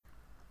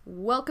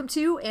Welcome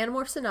to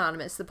Animorphs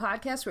Anonymous, the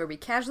podcast where we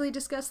casually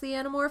discuss the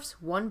Animorphs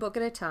one book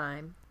at a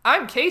time.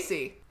 I'm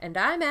Casey. And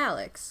I'm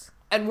Alex.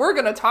 And we're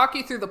going to talk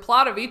you through the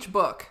plot of each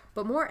book.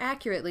 But more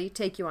accurately,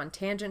 take you on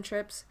tangent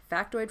trips,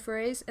 factoid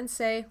forays, and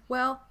say,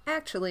 well,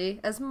 actually,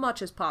 as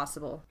much as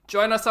possible.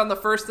 Join us on the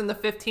 1st and the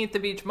 15th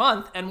of each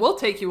month, and we'll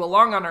take you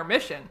along on our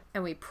mission.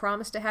 And we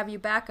promise to have you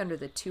back under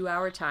the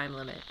 2-hour time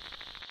limit.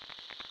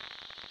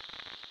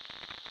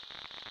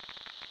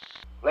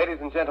 Ladies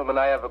and gentlemen,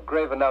 I have a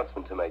grave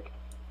announcement to make.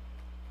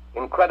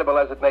 Incredible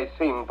as it may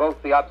seem,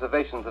 both the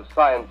observations of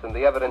science and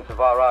the evidence of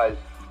our eyes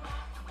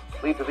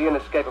lead to the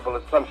inescapable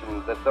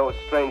assumption that those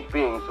strange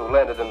beings who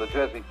landed in the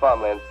Jersey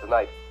farmlands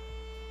tonight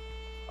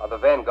are the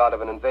vanguard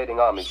of an invading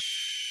army.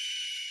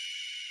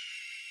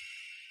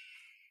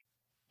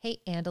 Hey,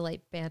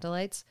 Andalite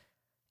Bandalites.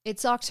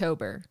 It's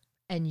October,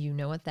 and you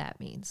know what that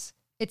means.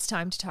 It's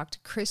time to talk to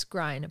Chris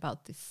Grine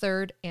about the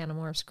third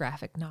Animorphs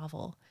graphic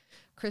novel.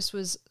 Chris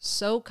was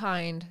so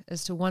kind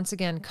as to once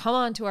again come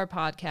on to our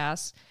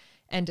podcast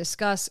and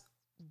discuss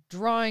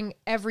drawing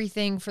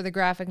everything for the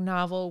graphic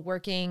novel,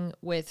 working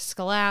with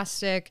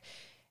Scholastic,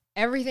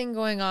 everything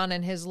going on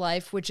in his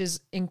life, which is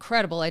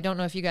incredible. I don't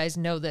know if you guys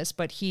know this,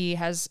 but he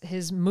has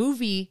his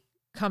movie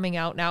coming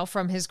out now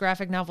from his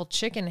graphic novel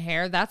Chicken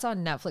Hair. That's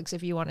on Netflix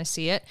if you want to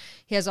see it.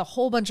 He has a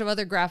whole bunch of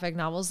other graphic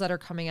novels that are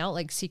coming out,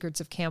 like Secrets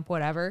of Camp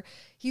Whatever.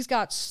 He's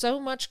got so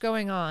much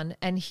going on,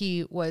 and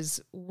he was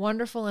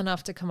wonderful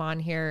enough to come on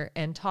here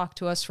and talk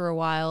to us for a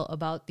while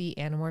about the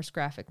Animorphs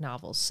graphic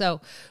novels. So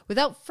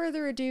without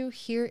further ado,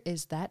 here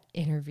is that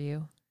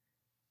interview.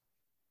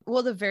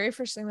 Well, the very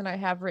first thing that I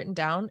have written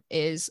down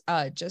is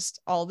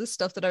just all the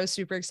stuff that I was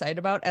super excited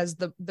about as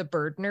the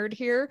bird nerd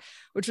here,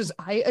 which was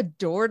I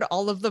adored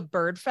all of the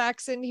bird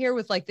facts in here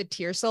with like the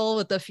tiercel,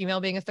 with the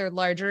female being a third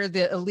larger,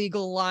 the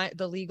illegal line,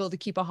 the legal to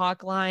keep a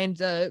hawk line,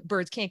 the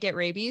birds can't get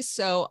rabies.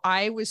 So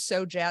I was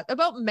so jazzed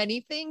about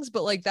many things,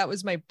 but like that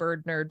was my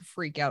bird nerd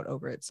freak out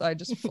over it. So I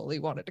just fully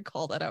wanted to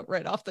call that out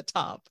right off the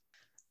top.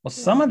 Well,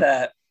 some of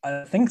that,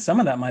 I think some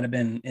of that might have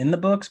been in the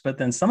books, but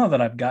then some of it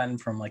I've gotten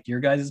from like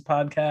your guys'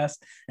 podcast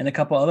and a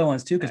couple other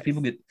ones too, because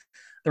people get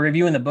the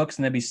reviewing the books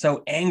and they'd be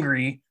so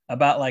angry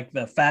about like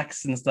the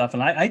facts and stuff.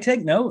 And I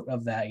take note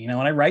of that, you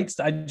know, and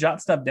I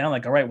jot stuff down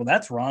like, all right, well,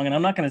 that's wrong. And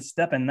I'm not going to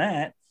step in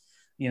that,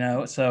 you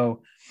know,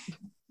 so,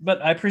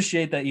 but I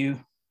appreciate that you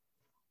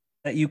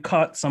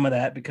caught some of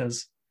that,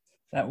 because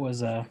that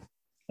was a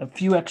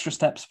few extra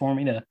steps for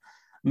me to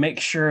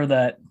make sure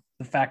that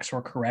the facts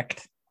were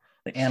correct.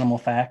 The animal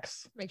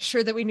facts. Make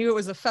sure that we knew it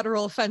was a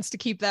federal offense to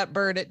keep that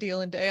bird at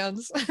Deal and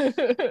Dan's.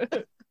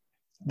 That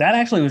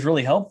actually was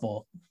really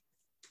helpful.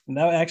 And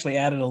that actually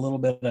added a little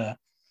bit of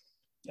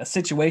a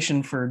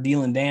situation for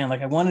Deal and Dan.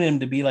 Like I wanted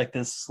him to be like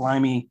this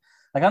slimy,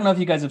 like I don't know if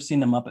you guys have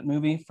seen the Muppet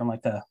movie from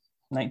like the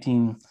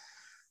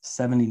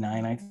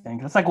 1979, I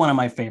think. That's like one of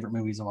my favorite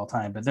movies of all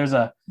time. But there's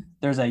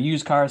a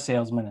used car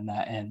salesman in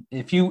that. And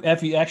if you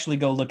actually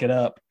go look it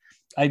up,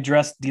 I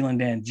dressed Deal and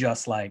Dan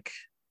just like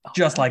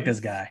this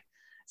guy.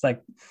 Like,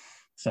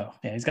 so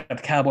yeah, he's got the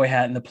cowboy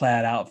hat and the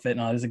plaid outfit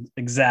and all. This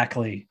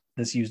exactly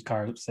this used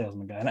car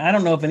salesman guy. And I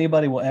don't know if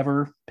anybody will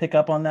ever pick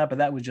up on that, but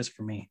that was just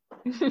for me.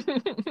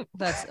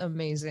 That's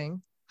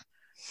amazing.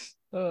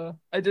 I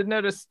did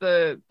notice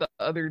the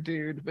other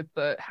dude with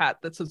the hat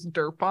that says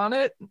derp on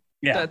it.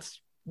 Yeah,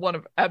 that's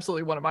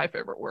absolutely one of my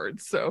favorite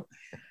words. So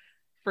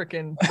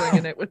freaking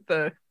bringing it with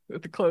the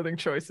clothing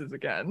choices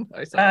again.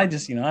 I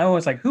just, you know, I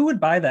was like, who would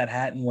buy that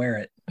hat and wear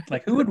it?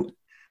 Like, who would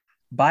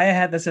buy a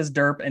hat that says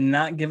derp and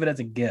not give it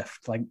as a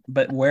gift, like,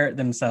 but wear it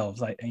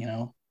themselves, like, you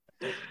know?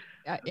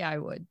 Yeah, I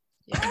would.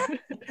 Yeah,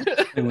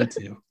 I would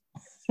too.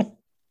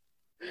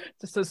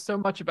 Just says so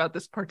much about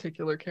this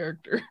particular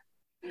character.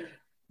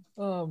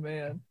 Oh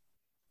man,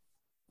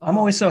 I'm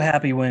always so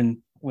happy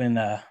when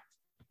the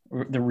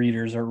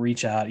readers or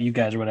reach out, you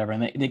guys or whatever,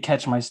 and they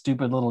catch my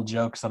stupid little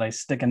jokes that I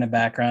stick in the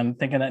background,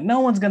 thinking that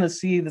no one's gonna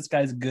see this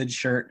guy's good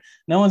shirt,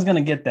 no one's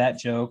gonna get that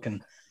joke, or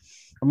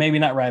maybe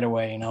not right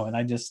away, you know. And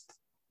I just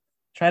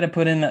try to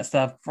put in that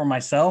stuff for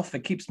myself.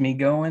 It keeps me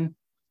going.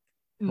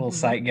 Little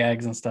sight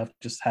gags and stuff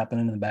just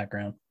happening in the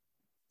background.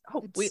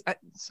 Oh,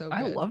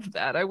 I love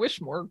that. I wish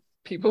more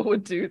people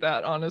would do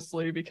that,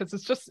 honestly, because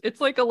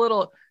it's like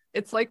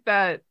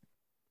that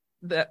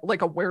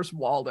like a Where's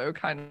Waldo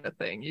kind of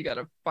thing. You got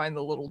to find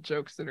the little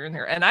jokes that are in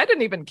there. And I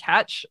didn't even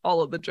catch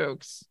all of the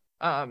jokes.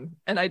 And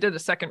I did a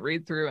second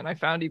read through and I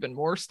found even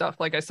more stuff.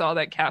 Like I saw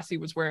that Cassie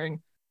was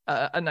wearing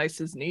a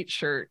Nice as Neat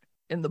shirt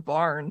in the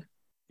barn.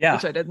 Yeah,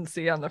 which I didn't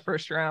see on the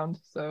first round.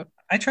 So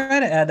I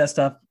try to add that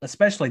stuff,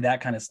 especially that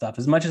kind of stuff,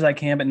 as much as I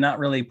can, but not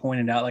really point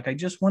it out. Like I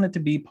just want it to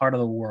be part of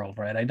the world,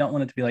 right? I don't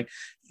want it to be like,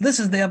 this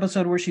is the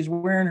episode where she's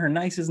wearing her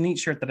Nice as Neat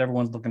shirt that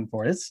everyone's looking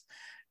for. It's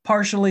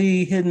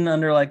partially hidden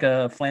under like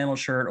a flannel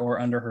shirt or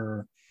under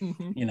her,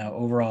 you know,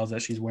 overalls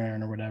that she's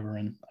wearing or whatever.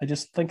 And I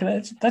just think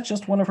that's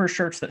just one of her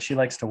shirts that she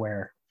likes to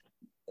wear.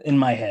 In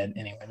my head,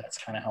 anyway. That's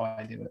kind of how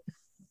I do it.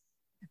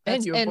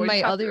 And you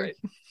avoid copyright.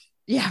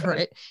 Yeah,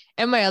 right.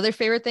 And my other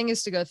favorite thing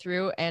is to go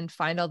through and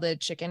find all the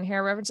chicken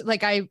hair references.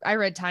 Like I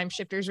read Time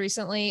Shifters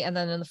recently, and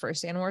then in the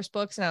first Animorphs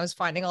books, and I was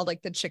finding all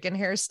like the chicken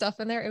hair stuff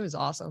in there. It was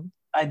awesome.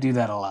 I do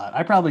that a lot.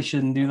 I probably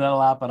shouldn't do that a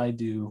lot, but I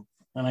do,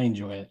 and I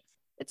enjoy it.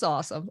 It's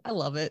awesome. I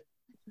love it.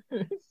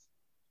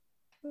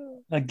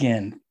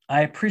 Again,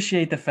 I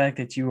appreciate the fact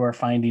that you are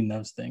finding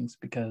those things,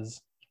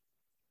 because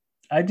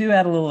I do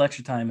add a little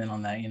extra time in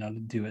on that, to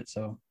do it.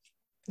 So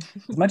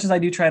as much as I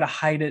do try to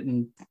hide it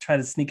and try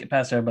to sneak it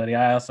past everybody,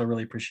 I also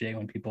really appreciate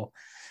when people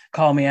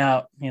call me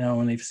out,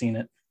 when they've seen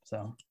it.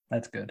 So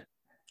that's good.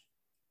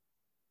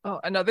 Oh,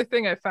 another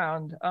thing I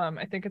found,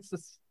 I think it's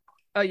this,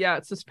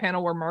 it's this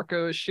panel where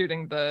Marco is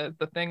shooting the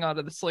thing out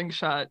of the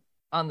slingshot.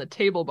 On the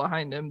table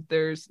behind him,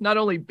 there's not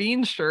only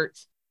Bean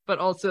shirts, but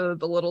also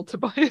the little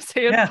Tobias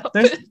hand.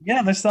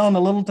 They're selling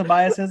the little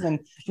Tobiases and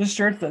just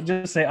shirts that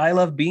just say "I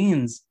love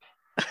beans."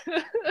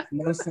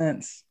 No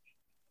sense.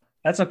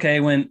 That's okay.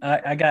 When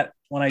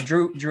I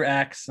drew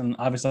Axe, and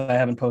obviously I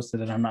haven't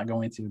posted it, I'm not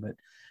going to, but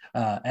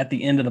at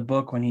the end of the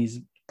book, when he's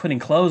putting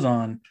clothes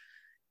on,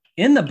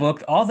 in the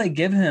book, all they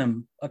give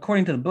him,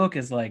 according to the book,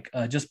 is like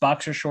just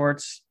boxer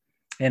shorts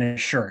and a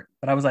shirt.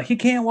 But I was like, he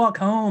can't walk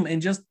home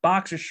in just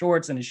boxer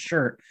shorts and his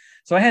shirt.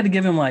 So I had to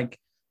give him like,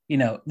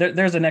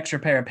 there's an extra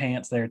pair of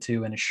pants there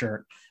too and a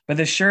shirt. But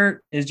the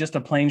shirt is just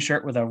a plain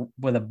shirt with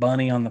a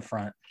bunny on the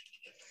front.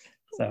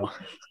 So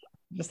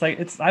just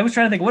like I was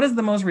trying to think, what is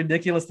the most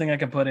ridiculous thing I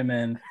could put him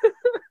in?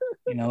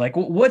 Like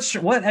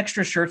what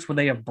extra shirts would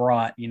they have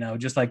brought?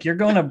 Just like, you're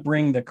going to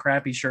bring the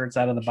crappy shirts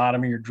out of the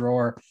bottom of your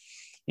drawer,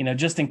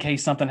 just in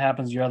case something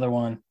happens to your other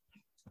one.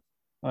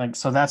 Like,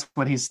 so that's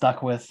what he's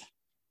stuck with.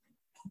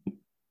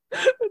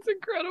 That's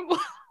incredible.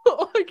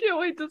 I can't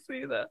wait to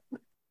see that.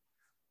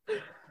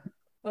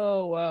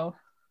 Oh, wow.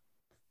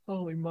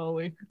 Holy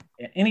moly.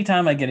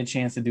 Anytime I get a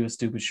chance to do a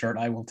stupid shirt,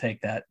 I will take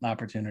that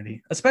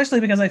opportunity, especially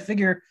because I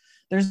figure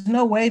there's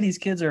no way these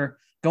kids are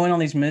going on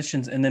these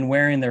missions and then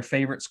wearing their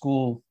favorite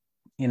school,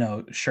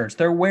 shirts.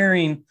 They're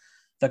wearing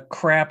the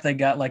crap they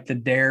got, like the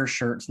Dare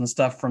shirts and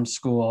stuff from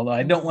school.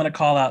 I don't want to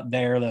call out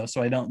Dare though,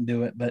 so I don't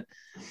do it, but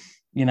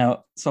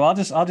so I'll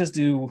just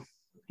do,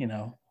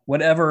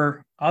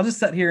 whatever. I'll just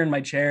sit here in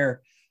my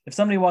chair. If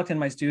somebody walked in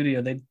my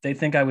studio, they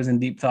think I was in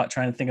deep thought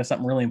trying to think of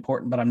something really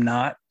important, but I'm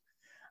not.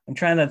 I'm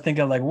trying to think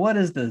of like, what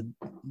is the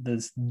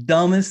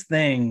dumbest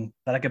thing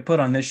that I could put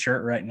on this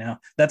shirt right now?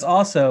 That's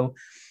also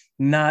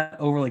not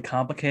overly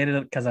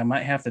complicated, because I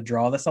might have to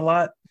draw this a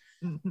lot.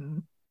 Mm-hmm.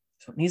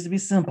 So it needs to be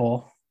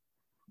simple,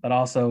 but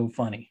also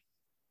funny.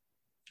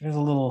 There's a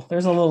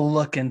little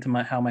look into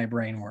how my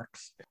brain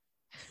works.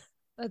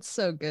 That's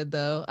so good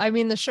though. I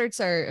mean, the shirts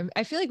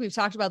I feel like we've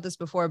talked about this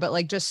before, but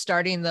like just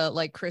starting the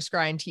like Chris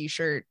Grind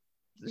t-shirt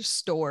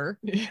store.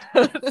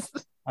 Yes.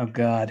 Oh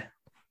God.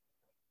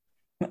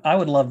 I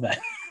would love that.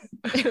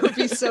 It would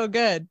be so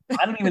good.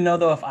 I don't even know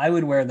though if I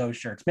would wear those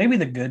shirts. Maybe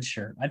the good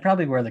shirt. I'd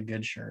probably wear the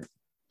good shirt.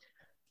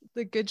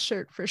 The good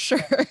shirt for sure.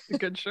 The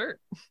good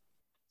shirt.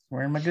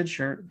 Wearing my good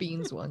shirt.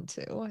 Beans one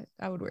too.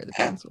 I would wear the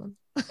beans one.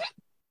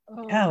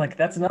 Yeah, like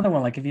that's another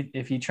one. Like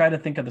if you try to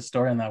think of the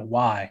story on that,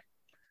 why,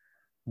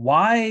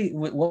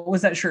 what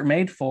was that shirt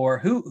made for?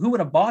 Who would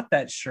have bought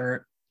that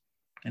shirt,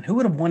 and who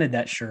would have wanted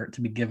that shirt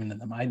to be given to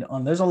them?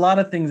 There's a lot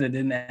of things that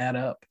didn't add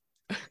up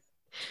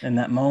in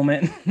that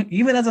moment.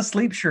 Even as a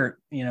sleep shirt,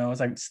 it's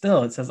like,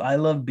 still it says "I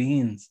love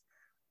beans."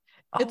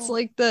 It's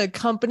like the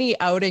company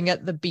outing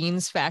at the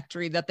beans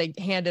factory that they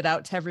handed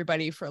out to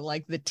everybody for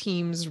like the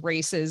team's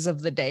races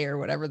of the day or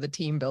whatever the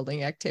team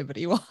building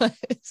activity was.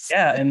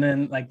 Yeah, and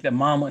then like the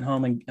mom went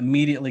home and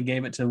immediately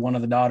gave it to one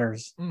of the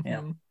daughters.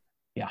 Mm-hmm.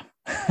 Yeah.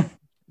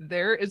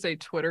 There is a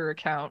Twitter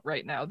account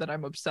right now that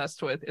I'm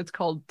obsessed with. It's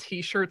called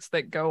T-shirts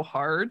that go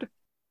hard.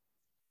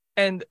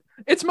 And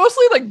it's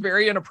mostly like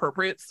very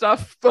inappropriate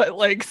stuff, but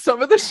like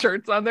some of the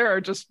shirts on there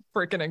are just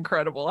freaking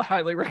incredible. I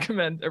highly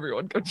recommend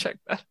everyone go check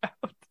that out.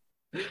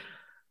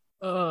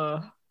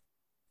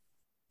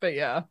 But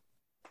yeah,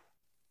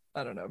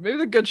 I don't know. Maybe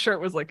the good shirt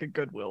was like a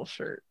Goodwill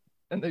shirt,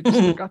 and they just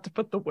forgot to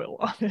put the will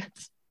on it.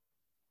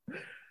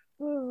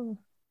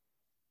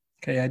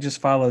 Okay, I just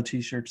follow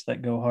T-shirts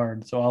that go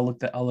hard, so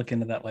I'll look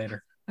into that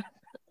later.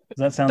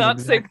 That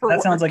sounds like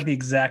the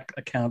exact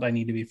account I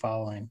need to be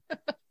following.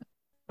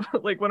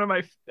 Like one of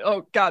my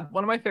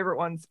favorite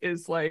ones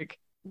is like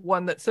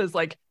one that says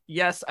like,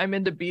 "Yes, I'm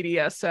into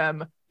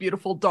BDSM,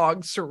 beautiful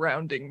dogs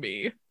surrounding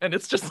me," and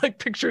it's just like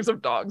pictures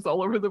of dogs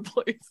all over the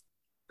place.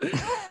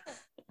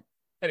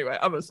 Anyway,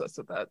 I'm obsessed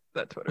with that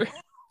Twitter.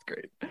 It's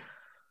great.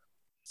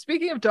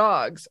 Speaking of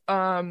dogs,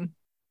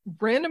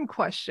 random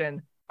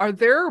question: are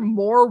there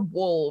more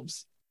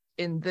wolves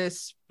in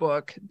this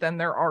book than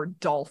there are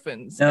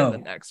dolphins in the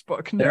next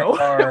book?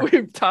 No,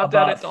 we've topped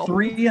out at dolphins.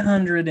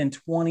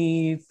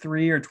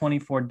 323 or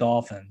 24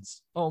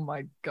 dolphins. Oh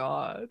my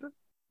God.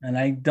 And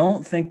I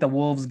don't think the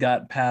wolves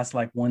got past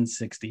like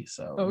 160.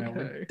 So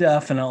we're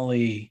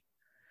definitely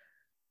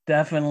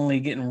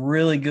getting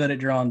really good at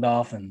drawing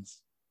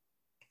dolphins,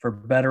 for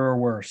better or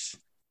worse.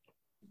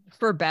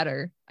 For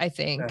better, I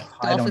think.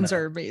 Dolphins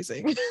are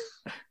amazing.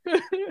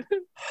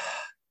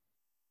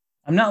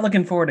 I'm not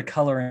looking forward to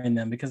coloring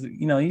them because,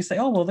 you say,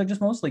 oh, well, they're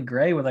just mostly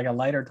gray with like a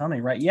lighter tummy,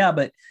 right? Yeah,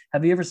 but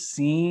have you ever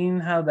seen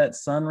how that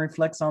sun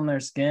reflects on their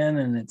skin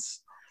and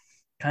it's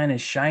kind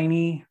of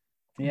shiny?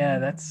 Yeah,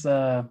 that's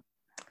going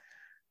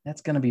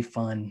to be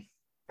fun.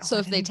 So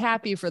if they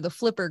tap you for the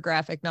Flipper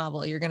graphic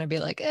novel, you're going to be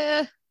like,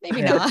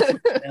 maybe not.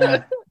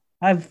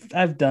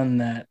 I've done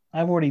that.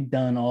 I've already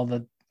done all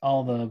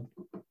the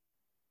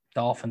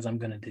dolphins I'm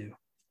going to do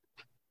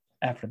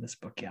after this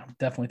book. Yeah, I'm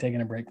definitely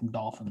taking a break from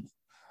dolphins.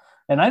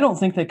 And I don't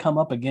think they come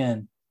up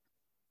again.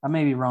 I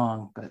may be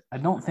wrong, but I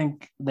don't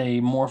think they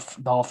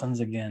morph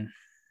dolphins again.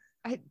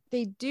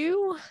 They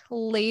do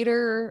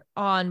later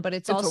on, but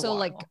it's also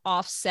like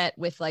offset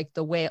with like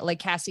the whale, like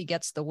Cassie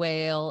gets the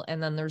whale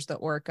and then there's the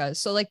orcas.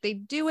 So like they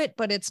do it,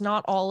 but it's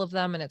not all of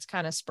them and it's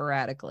kind of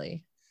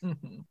sporadically.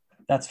 Mm-hmm.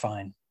 That's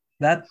fine.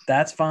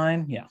 That's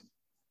fine. Yeah.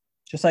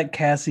 Just like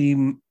Cassie,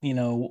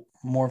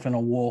 morphing a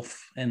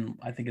wolf and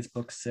I think it's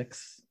book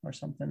 6 or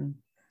something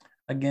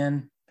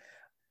again.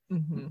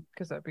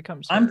 Because that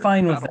becomes I'm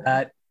fine with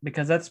that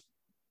because that's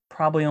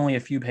probably only a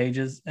few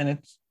pages and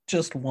it's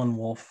just one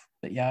wolf.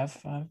 But yeah,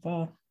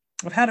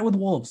 I've had it with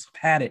wolves.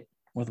 They're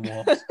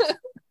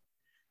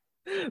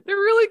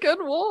really good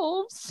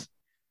wolves.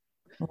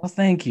 Well,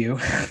 thank you.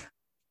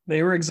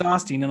 They were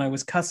exhausting and I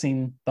was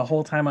cussing the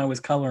whole time I was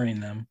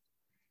coloring them.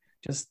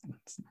 It's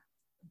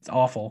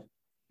awful.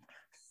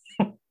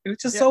 It was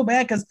just so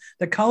bad because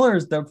the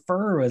colors, the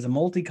fur was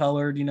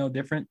multicolored,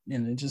 different,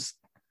 and it just,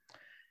 I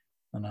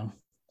don't know.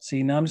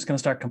 See, now I'm just going to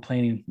start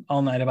complaining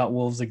all night about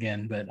wolves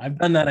again, but I've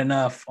done that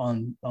enough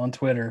on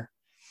Twitter.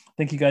 I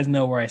think you guys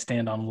know where I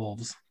stand on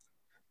wolves.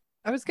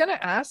 I was going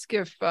to ask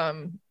if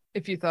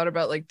you thought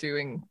about like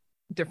doing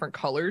different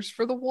colors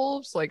for the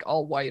wolves, like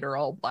all white or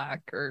all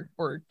black,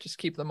 or just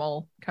keep them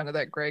all kind of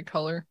that gray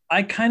color.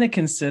 I kind of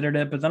considered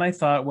it, but then I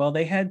thought, well,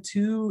 they had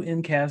 2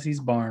 in Cassie's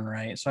barn,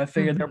 right? So I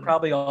figured they're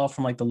probably all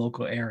from like the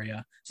local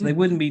area, so they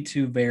wouldn't be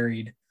too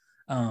varied.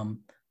 And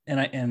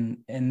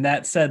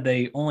that said,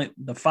 the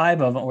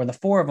 5 of them or the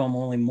 4 of them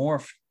only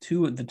morphed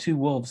the 2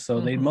 wolves,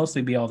 so they'd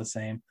mostly be all the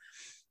same.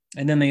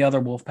 And then the other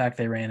wolf pack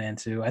they ran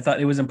into, I thought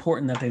it was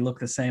important that they look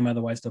the same,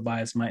 otherwise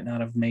Tobias might not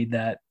have made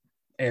that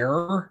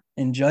error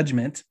in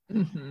judgment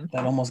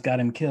that almost got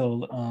him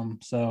killed.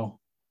 So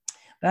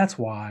that's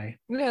why.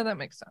 Yeah, that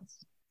makes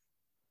sense.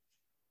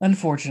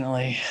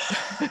 Unfortunately,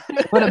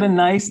 it would have been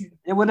nice.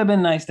 It would have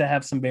been nice to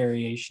have some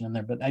variation in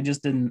there, but it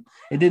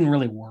didn't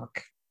really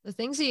work. The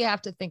things that you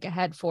have to think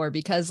ahead for,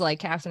 because like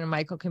Catherine and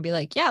Michael can be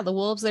like, yeah, the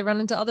wolves, they run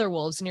into other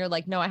wolves. And you're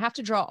like, no, I have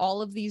to draw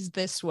all of these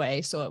this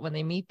way. So that when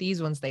they meet these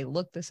ones, they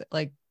look this,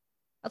 like,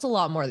 that's a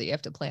lot more that you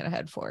have to plan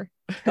ahead for.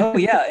 Oh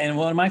yeah. And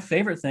one of my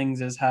favorite things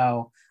is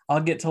how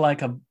I'll get to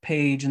like a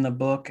page in the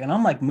book and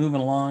I'm like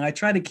moving along. I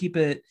try to keep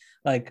it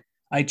like,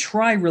 I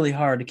try really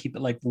hard to keep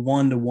it like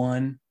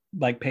 1-to-1,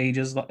 like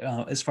pages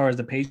as far as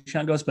the page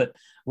count goes, but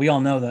we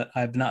all know that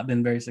I've not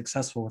been very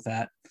successful with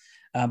that.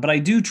 But I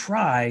do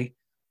try.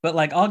 But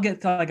like I'll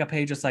get to like a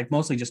page that's like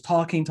mostly just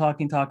talking,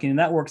 and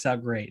that works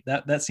out great.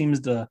 That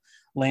seems to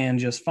land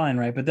just fine,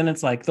 right? But then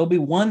it's like there'll be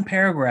one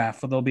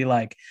paragraph where they'll be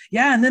like,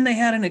 yeah, and then they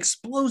had an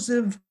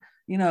explosive,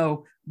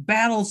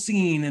 battle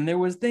scene, and there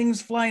was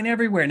things flying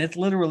everywhere, and it's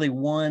literally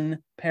one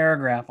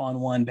paragraph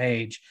on one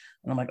page.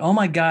 And I'm like, oh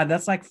my God,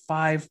 that's like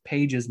 5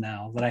 pages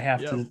now that I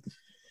have to.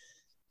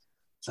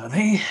 So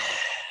they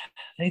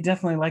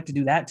definitely like to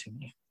do that to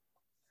me.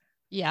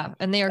 Yeah,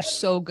 and they are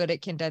so good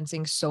at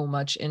condensing so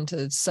much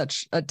into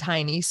such a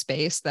tiny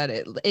space that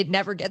it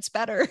never gets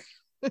better.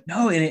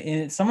 No, and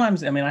it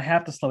sometimes, I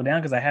have to slow down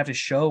because I have to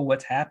show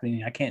what's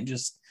happening. I can't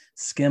just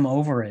skim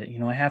over it.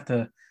 I have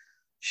to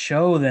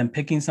show them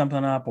picking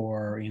something up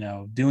or,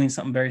 doing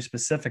something very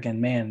specific. And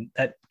man,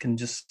 that can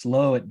just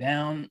slow it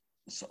down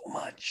so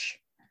much.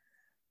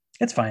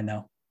 It's fine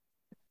though.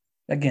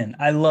 Again,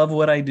 I love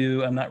what I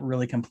do. I'm not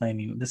really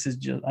complaining. It's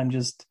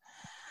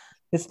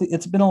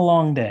been a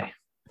long day.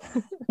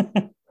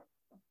 And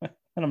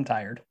I'm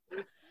tired.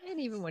 And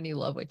even when you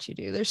love what you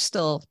do, there's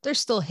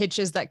still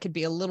hitches that could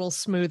be a little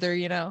smoother,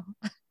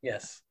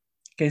 Yes.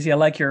 Casey, I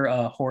like your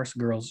Horse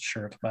Girls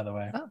shirt, by the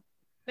way. Oh,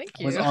 thank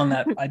you. I was on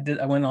that.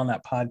 I went on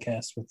that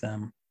podcast with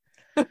them.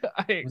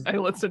 I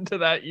listened to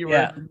that.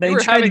 They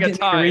tried to get me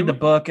to read the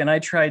book, and I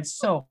tried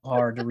so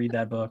hard to read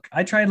that book.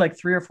 I tried like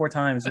 3 or 4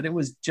 times, but it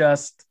was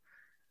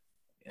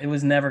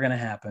never going to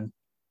happen.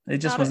 It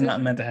just was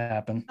not meant to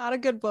happen. Not a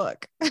good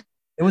book.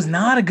 It was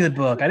not a good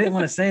book. I didn't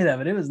want to say that,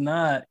 but it was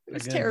not. It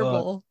was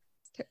terrible.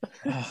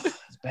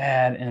 It's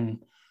bad.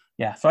 And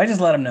yeah, so I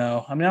just let them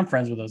know. I'm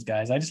friends with those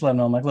guys. I just let them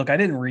know. I'm like, look, I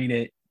didn't read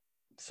it.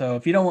 So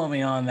if you don't want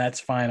me on, that's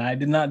fine. I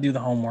did not do the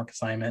homework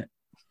assignment.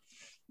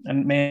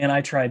 And man, I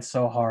tried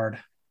so hard,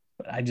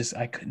 but I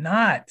could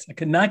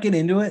not get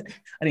into it.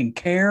 I didn't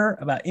care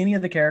about any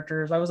of the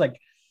characters. I was like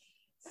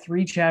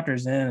 3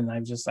 chapters in and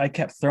I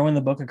kept throwing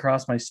the book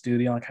across my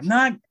studio. Like,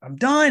 I'm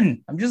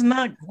done. I'm just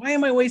not, why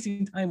am I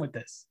wasting time with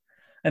this?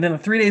 And then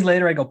 3 days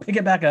later, I go pick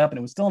it back up and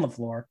it was still on the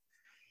floor.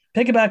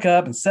 Pick it back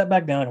up and set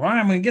back down. Like,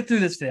 I'm going to get through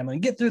this today. I'm going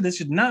to get through this.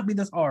 Should not be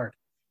this hard.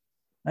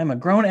 I'm a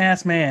grown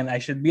ass man. I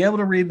should be able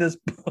to read this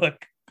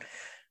book.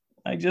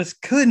 I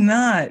just could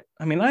not.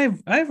 I mean,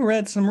 I've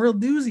read some real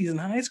doozies in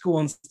high school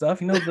and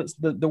stuff. You know,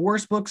 the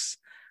worst books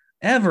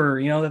ever.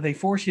 You know, that they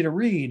force you to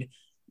read.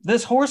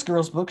 This Horse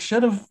Girls book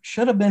should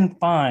have been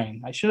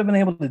fine. I should have been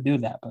able to do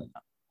that, but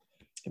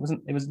it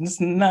wasn't. It was just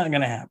not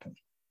going to happen.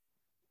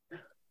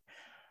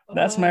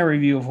 That's my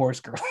review of Horse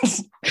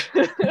Girls.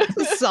 It's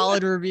a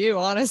solid review,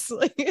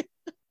 honestly.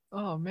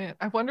 Oh man,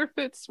 I wonder if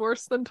it's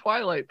worse than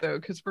Twilight though,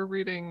 because we're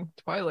reading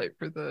Twilight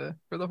for the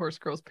Horse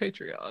Girls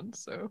Patreon.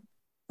 So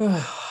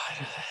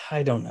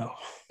I don't know.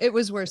 It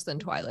was worse than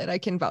Twilight. I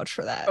can vouch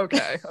for that.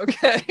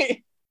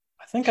 Okay.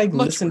 I think I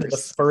listened to the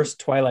first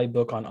Twilight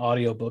book on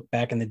audiobook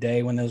back in the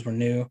day when those were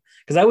new,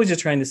 because I was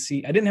just trying to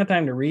see. I didn't have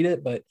time to read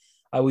it, but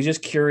I was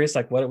just curious,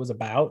 like what it was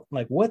about.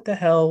 Like, what the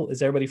hell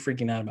is everybody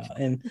freaking out about?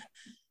 And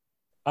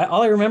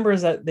all I remember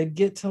is that they'd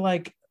get to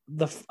like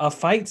a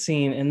fight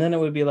scene, and then it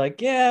would be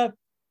like, yeah,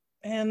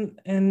 and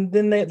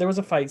then there was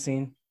a fight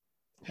scene,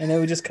 and they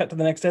would just cut to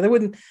the next day. They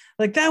wouldn't,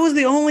 like, that was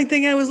the only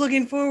thing I was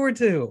looking forward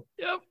to.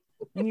 Yep.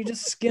 And you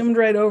just skimmed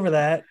right over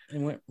that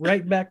and went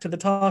right back to the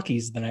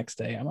talkies the next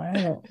day.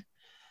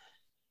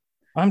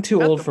 I'm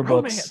too old for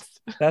books.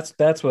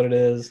 That's what it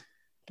is.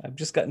 I've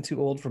just gotten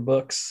too old for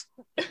books.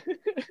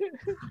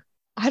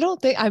 I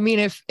don't think, I mean,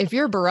 if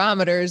your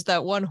barometer is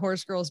that one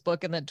Horse Girls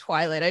book and then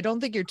Twilight, I don't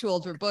think you're too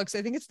old for books.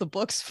 I think it's the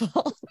book's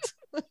fault.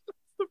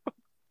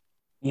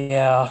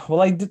 Yeah.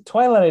 Well,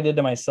 Twilight I did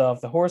to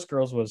myself. The Horse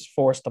Girls was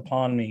forced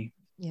upon me.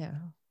 Yeah.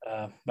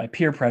 By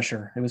peer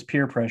pressure. It was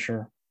peer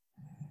pressure.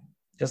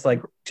 Just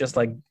like,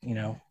 you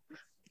know,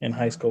 in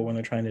high school when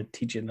they're trying to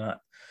teach you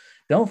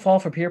don't fall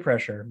for peer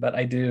pressure, but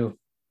I do.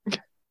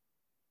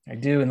 I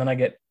do, and then I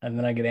get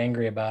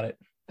angry about it.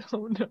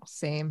 Oh no.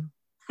 Same.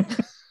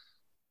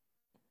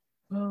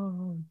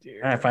 Oh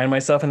dear. I find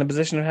myself in the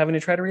position of having to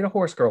try to read a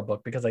Horse Girl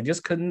book because I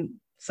just couldn't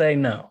say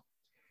no.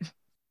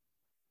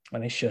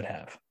 When I should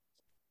have.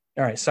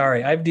 All right,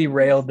 sorry. I've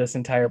derailed this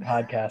entire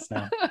podcast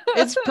now.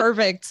 It's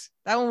perfect.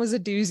 That one was a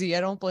doozy.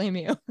 I don't blame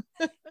you.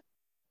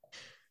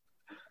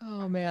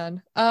 Oh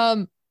man.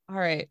 All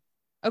right.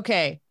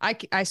 Okay.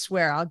 I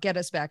swear I'll get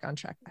us back on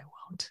track. I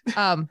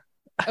won't.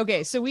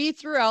 Okay. So we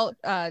threw out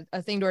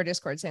a thing to our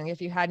Discord saying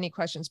if you had any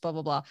questions, blah,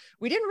 blah, blah.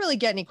 We didn't really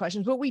get any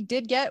questions. What we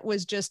did get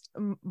was just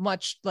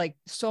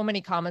so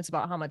many comments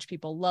about how much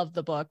people love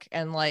the book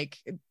and like,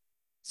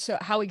 so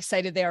how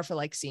excited they are for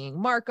like seeing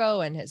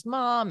Marco and his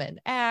mom and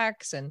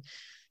Axe and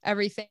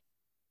everything.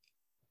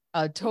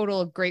 A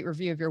total great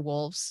review of your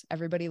wolves.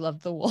 Everybody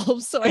loved the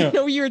wolves. So I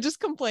know you were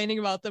just complaining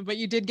about them, but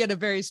you did get a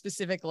very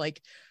specific,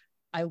 like,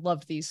 I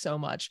loved these so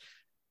much.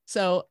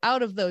 So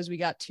out of those, we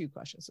got 2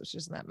 questions, which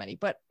isn't that many.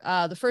 But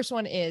the first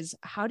one is,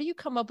 how do you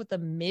come up with the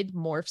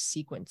mid-morph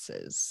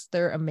sequences?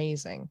 They're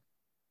amazing.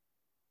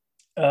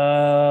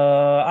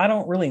 I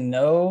don't really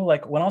know.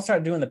 Like when I'll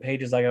start doing the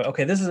pages, I go,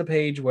 okay, this is a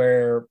page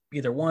where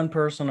either one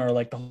person or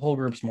like the whole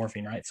group's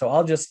morphing, right? So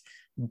I'll just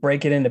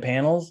break it into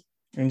panels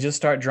and just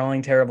start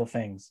drawing terrible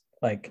things.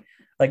 Like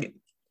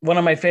one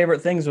of my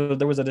favorite things was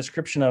there was a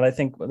description of, I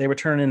think they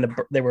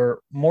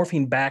were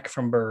morphing back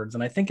from birds.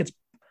 And I think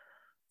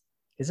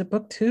is it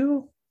book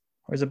 2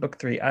 or is it book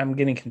 3? I'm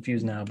getting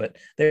confused now, but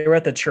they were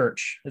at the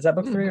church. Is that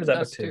book 3 or is that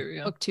book 2?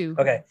 Yeah. Book 2.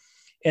 Okay.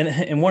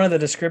 And one of the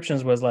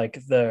descriptions was like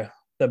the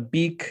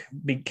beak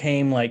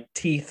became like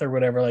teeth or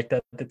whatever, like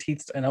that, the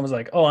teeth. And I was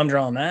like, oh, I'm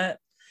drawing that.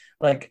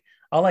 Like,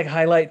 I'll like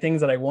highlight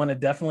things that I want to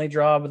definitely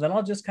draw, but then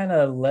I'll just kind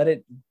of let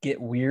it get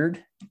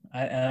weird.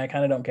 And I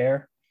kind of don't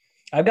care.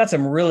 I've got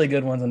some really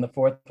good ones in the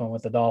 4th one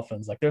with the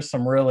dolphins. Like there's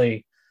some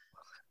really,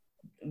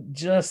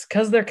 just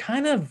because they're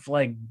kind of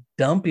like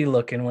dumpy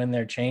looking when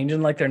they're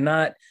changing. Like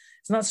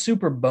it's not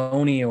super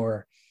bony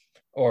or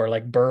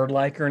like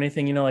bird-like or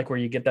anything, you know, like where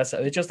you get that stuff.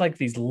 It's just like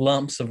these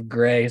lumps of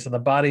gray. So the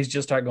bodies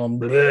just start going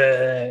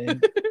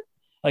bleh,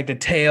 like the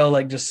tail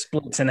like just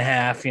splits in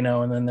half, you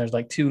know, and then there's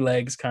like 2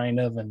 legs kind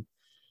of. And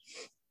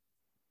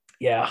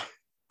yeah,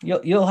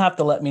 you'll have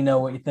to let me know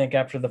what you think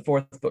after the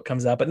 4th book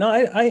comes out. But no,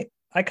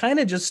 I kind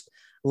of just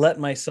let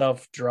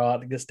myself draw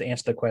it just to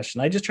answer the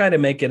question. I just try to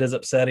make it as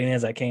upsetting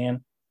as I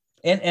can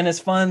and as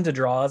fun to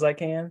draw as I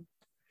can.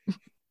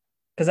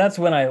 Because that's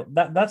when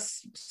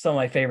that's some of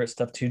my favorite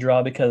stuff to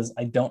draw, because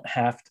it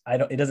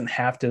doesn't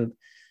have to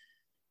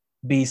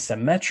be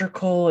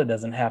symmetrical. It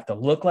doesn't have to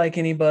look like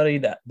anybody.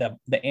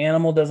 The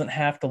animal doesn't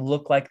have to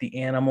look like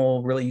the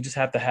animal. Really, you just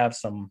have to have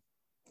some,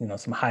 you know,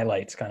 some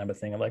highlights kind of a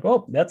thing of like,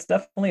 oh, that's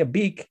definitely a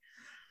beak.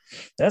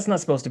 That's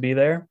not supposed to be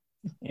there,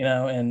 you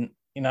know, and,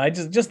 you know, I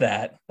just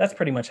that's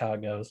pretty much how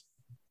it goes.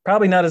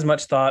 Probably not as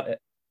much thought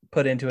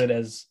put into it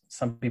as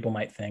some people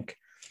might think.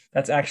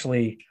 That's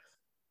actually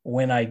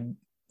when I'm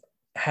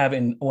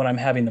having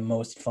the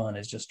most fun,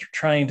 is just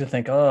trying to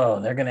think, oh,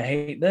 they're going to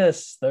hate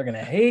this. They're going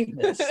to hate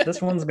this.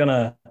 This one's going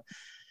to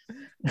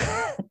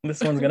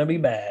be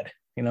bad.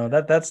 You know,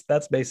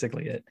 that's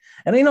basically it.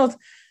 And, you know,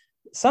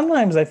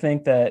 sometimes I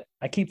think that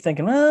I keep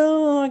thinking,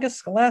 well, I guess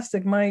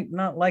Scholastic might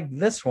not like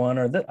this one,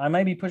 or that I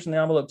might be pushing the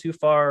envelope too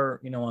far,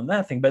 you know, on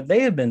that thing, but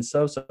they have been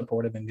so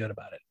supportive and good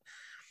about it.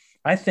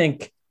 I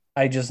think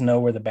I just know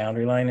where the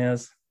boundary line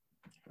is.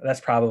 That's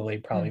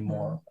probably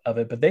more of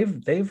it, but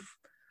they've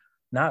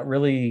not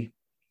really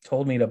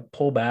told me to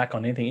pull back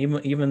on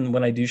anything, even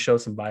when I do show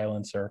some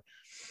violence, or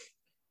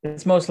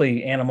it's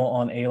mostly animal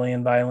on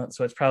alien violence,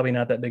 so it's probably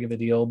not that big of a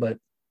deal, but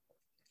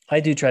I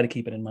do try to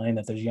keep it in mind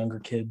that there's younger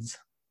kids,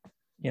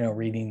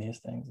 reading these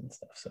things and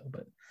stuff. So,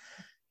 but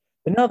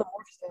no, the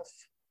more stuff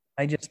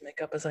I just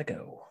make up as I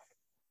go.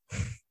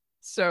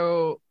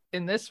 So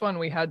in this one,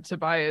 we had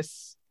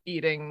Tobias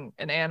eating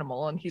an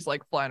animal, and he's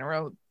like flying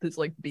around with his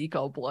like beak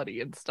all bloody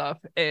and stuff.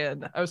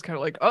 And I was kind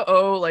of like,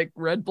 uh-oh, like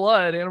red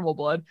blood, animal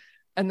blood.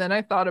 And then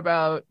I thought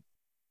about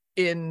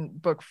in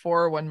book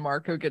 4 when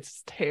Marco gets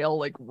his tail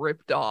like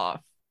ripped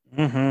off.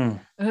 And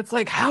it's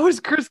like, how is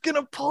Chris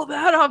gonna pull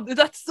that off?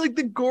 That's like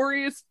the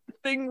goriest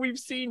thing we've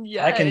seen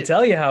yet. I can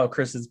tell you how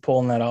Chris is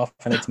pulling that off,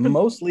 and it's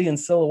mostly in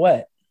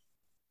silhouette.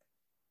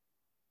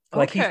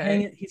 Like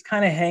he's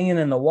kind of hanging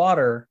in the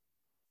water,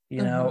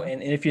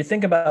 and if you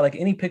think about like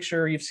any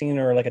picture you've seen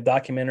or like a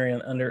documentary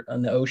on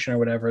the ocean or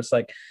whatever, it's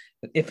like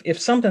if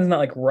something's not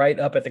like right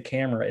up at the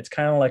camera, it's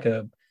kind of like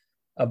a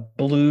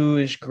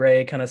bluish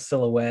gray kind of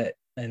silhouette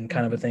and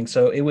kind of a thing.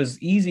 So it was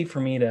easy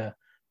for me to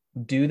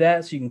do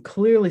that, so you can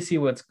clearly see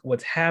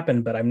what's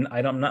happened, but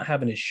I'm not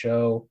having to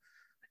show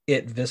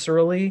it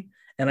viscerally.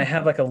 And I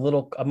have I'm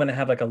going to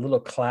have like a little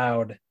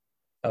cloud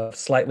of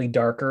slightly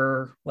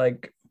darker,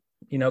 like,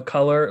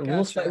 color, a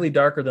little slightly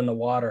darker than the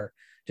water,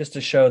 just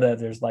to show that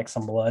there's like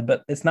some blood,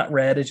 but it's not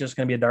red. It's just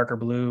going to be a darker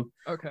blue,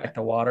 like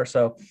the water.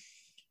 So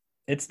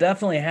it's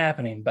definitely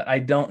happening, but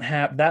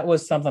that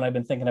was something I've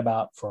been thinking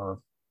about for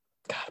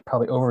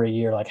probably over a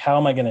year. Like, how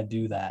am I going to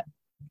do that?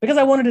 Because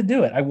I wanted to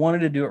do it. I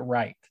wanted to do it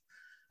right.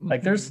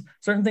 Like there's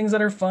certain things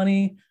that are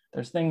funny.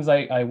 There's things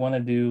I want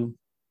to do,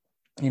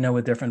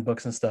 with different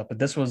books and stuff. But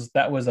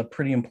that was a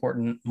pretty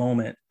important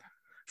moment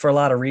for a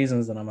lot of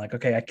reasons. And I'm like,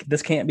 okay,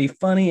 this can't be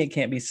funny. It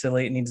can't be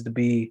silly. It needs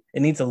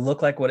to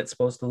look like what it's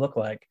supposed to look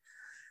like.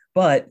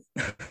 But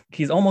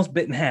he's almost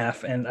bit in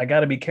half, and I got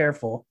to be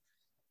careful.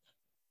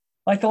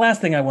 Like the last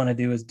thing I want to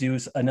do is do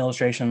an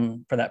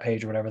illustration for that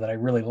page or whatever that I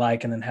really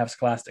like, and then have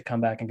Scholastic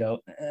come back and go,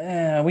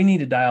 we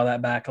need to dial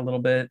that back a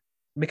little bit,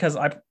 because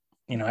I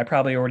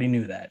probably already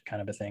knew that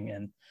kind of a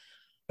thing.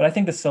 But I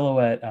think the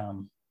silhouette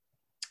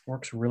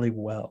works really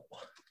well.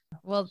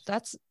 Well,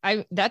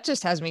 that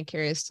just has me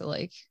curious to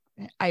like,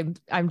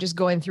 I'm just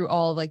going through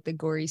all like the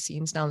gory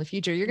scenes now in the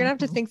future. You're going to have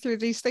to think through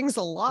these things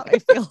a lot, I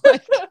feel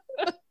like.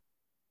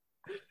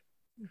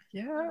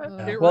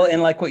 Well,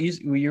 and like what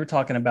you were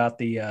talking about,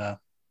 the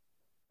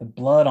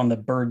blood on the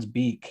bird's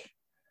beak,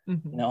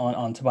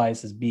 on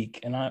Tobias's beak.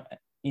 And I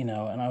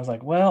was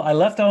like, well, I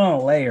left it on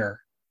a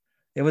layer.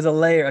 It was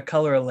a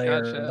color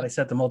layer that I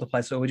set to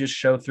multiply, so it would just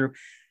show through,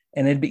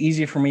 and it'd be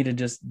easier for me to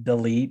just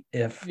delete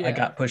if I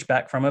got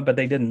pushback from it, but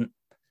they didn't.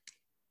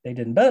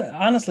 But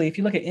honestly, if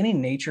you look at any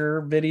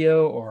nature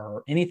video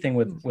or anything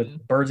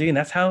with birds eating,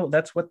 that's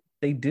what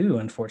they do,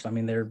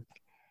 unfortunately. I mean,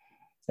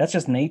 that's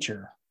just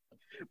nature.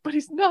 But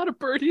he's not a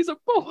bird, he's a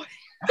boy.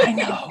 I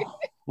know.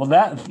 Well,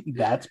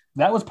 that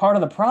was part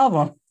of the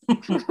problem.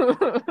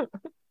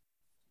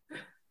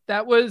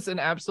 That was an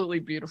absolutely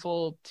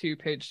beautiful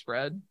 2-page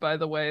spread, by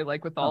the way,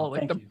 like with all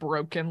like the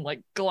broken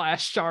like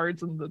glass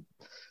shards and the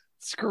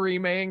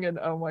screaming, and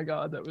oh my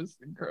god, that was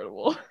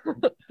incredible.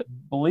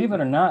 Believe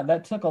it or not,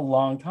 that took a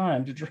long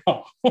time to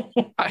draw.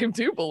 I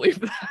do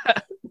believe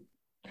that.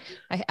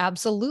 I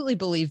absolutely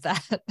believe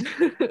that.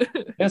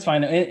 It's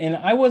fine. And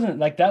I wasn't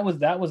like, that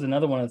was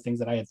another one of the things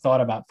that I had thought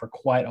about for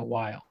quite a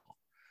while.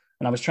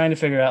 And I was trying to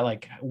figure out,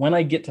 like, when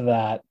I get to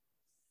that,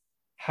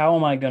 how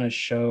am I going to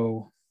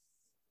show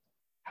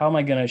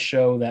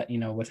that,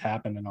 what's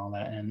happened and all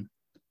that. And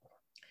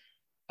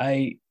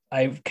I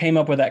came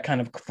up with that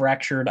kind of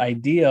fractured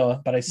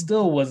idea, but I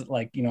still was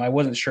like, I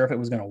wasn't sure if it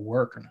was going to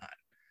work or not.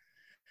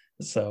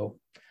 So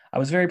I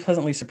was very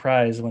pleasantly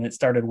surprised when it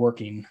started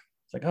working.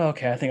 It's like, oh,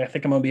 okay, I think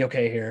I'm gonna be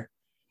okay here.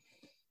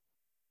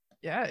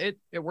 Yeah, it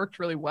worked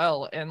really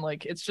well. And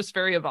like, it's just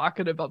very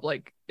evocative of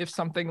like, if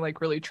something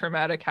like really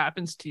traumatic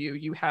happens to you,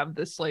 you have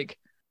this like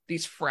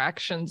these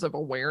fractions of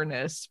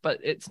awareness, but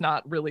it's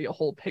not really a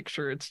whole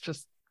picture. It's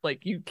just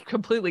like you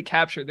completely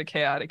capture the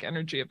chaotic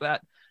energy of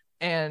that.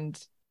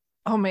 And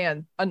oh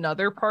man,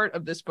 another part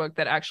of this book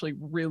that actually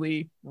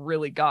really,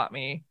 really got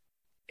me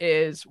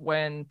is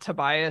when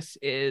Tobias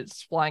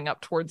is flying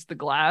up towards the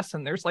glass,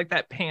 and there's like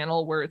that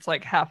panel where it's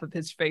like half of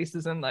his face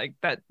is in like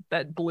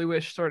that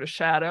bluish sort of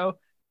shadow,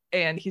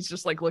 and he's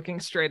just like looking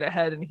straight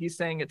ahead, and he's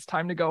saying it's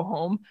time to go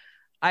home.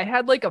 I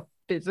had like a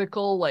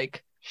physical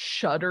like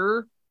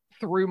shudder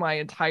through my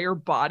entire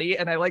body,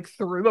 and I like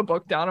threw the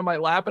book down in my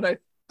lap, and I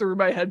threw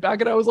my head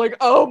back, and I was like,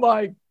 oh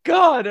my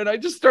god, and I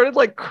just started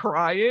like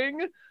crying.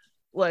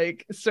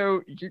 Like,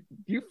 so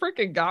you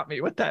freaking got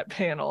me with that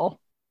panel.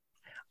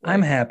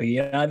 I'm happy.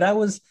 Yeah, that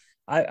was,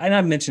 and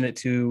I've mentioned it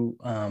too,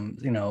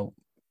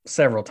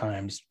 several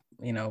times,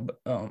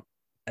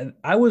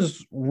 I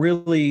was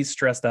really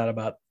stressed out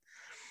about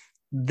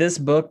this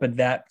book, but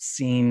that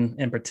scene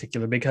in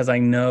particular, because I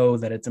know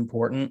that it's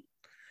important.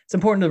 It's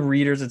important to the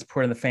readers. It's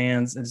important to the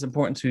fans. It's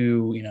important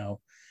to,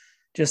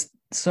 just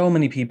so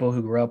many people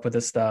who grew up with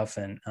this stuff.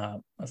 And I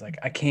was like,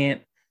 I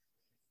can't,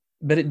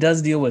 but it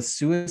does deal with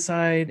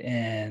suicide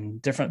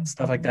and different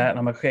stuff like that. And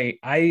I'm like, okay,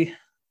 I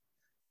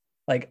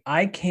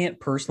can't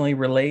personally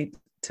relate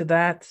to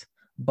that,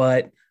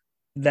 but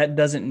that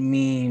doesn't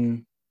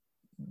mean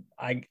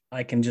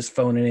I can just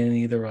phone it in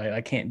either way.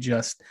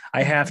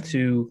 I have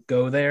to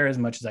go there as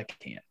much as I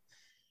can.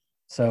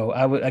 So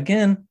I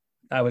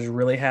was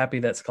really happy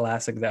that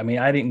Scholastic, I mean,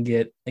 I didn't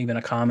get even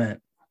a comment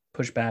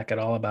pushback at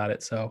all about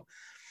it. So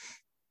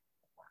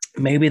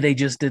maybe they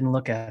just didn't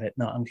look at it.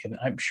 No, I'm kidding.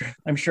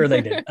 I'm sure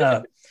they did.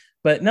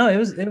 But no, it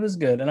was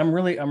good. And I'm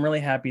really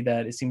happy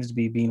that it seems to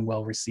be being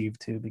well received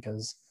too,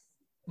 because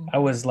I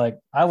was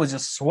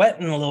just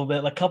sweating a little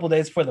bit, like a couple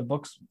days before the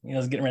books,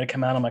 was getting ready to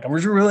come out. I'm like, I'm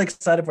really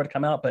excited for it to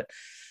come out, but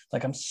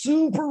like, I'm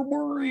super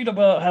worried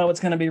about how it's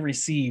going to be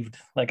received.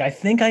 Like, I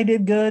think I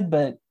did good,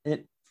 but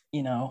it,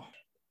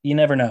 you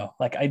never know.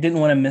 Like, I didn't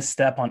want to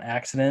misstep on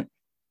accident.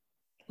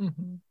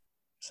 Mm-hmm.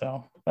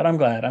 So, but I'm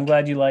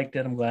glad you liked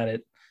it. I'm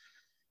glad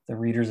the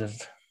readers have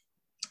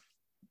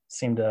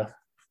seemed to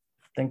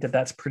think that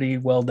that's pretty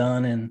well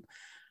done. And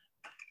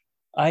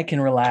I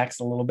can relax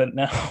a little bit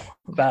now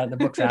about the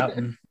book's out,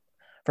 and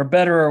for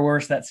better or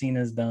worse, that scene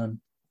is done.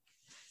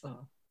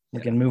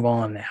 We can move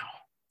on now.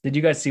 Did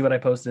you guys see what I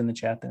posted in the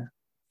chat there?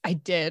 I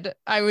did.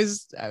 I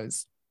was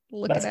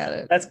looking at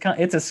it. That's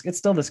it's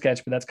still the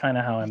sketch, but that's kind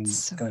of how I'm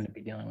going to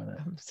be dealing with it.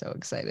 I'm so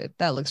excited.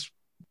 That looks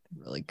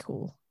really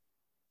cool.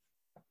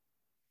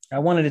 I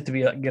wanted it to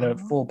be get a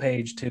full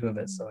page too of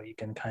it, so you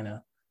can kind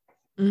of.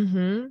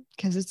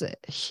 Because it's a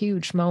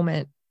huge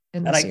moment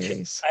in the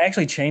series. I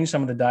actually changed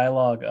some of the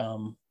dialogue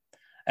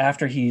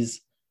after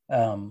he's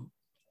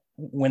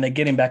when they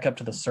get him back up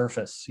to the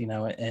surface,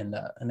 and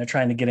they're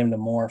trying to get him to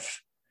morph.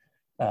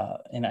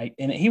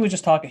 And he was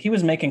just talking. He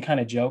was making kind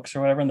of jokes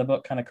or whatever in the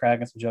book, kind of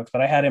cracking some jokes.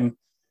 But I had him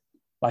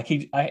like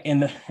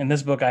in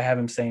this book, I have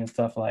him saying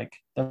stuff like,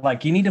 "They're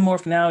like, you need to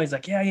morph now." He's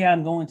like, "Yeah,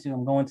 I'm going to.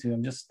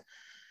 I'm just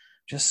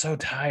so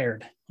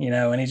tired,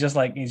 And he's just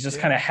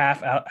kind of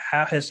half out.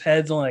 His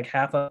head's only like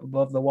half up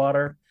above the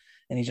water,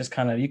 and he's just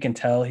kind of, you can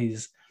tell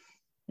he's.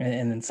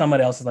 And then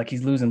somebody else is like,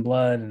 he's losing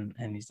blood,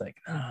 and he's like,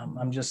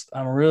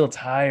 I'm real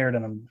tired,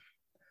 and I'm.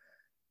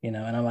 And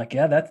I'm like,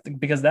 yeah, that's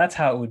because that's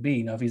how it would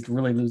be. If he's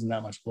really losing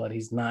that much blood,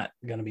 he's not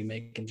going to be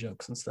making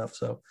jokes and stuff.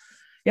 So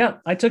yeah,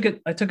 I took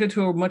it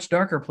to a much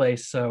darker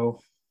place. So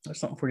that's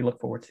something for you to look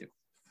forward to.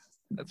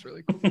 That's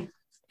really cool.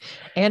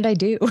 And I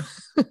do.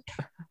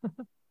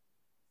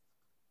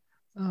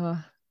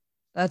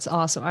 That's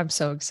awesome. I'm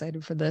so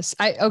excited for this.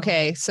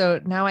 So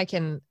now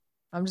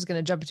I'm just going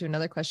to jump into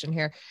another question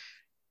here.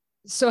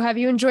 So have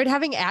you enjoyed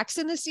having Axe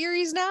in the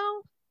series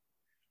now?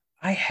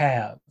 I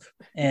have,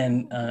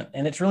 and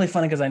it's really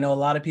funny because I know a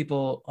lot of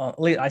people.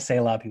 I say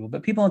a lot of people,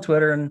 but people on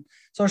Twitter and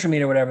social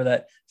media, or whatever,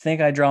 that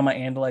think I draw my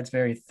Andalites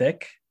very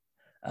thick,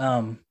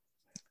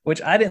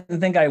 which I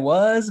didn't think I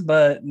was.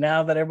 But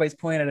now that everybody's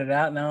pointed it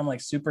out, now I'm like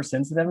super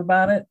sensitive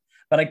about it.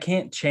 But I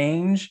can't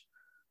change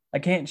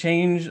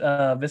Viscera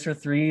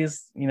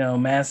 3's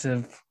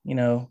massive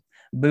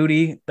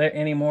booty there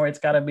anymore. It's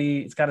got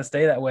to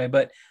stay that way.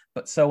 But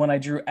so when I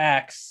drew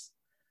Axe,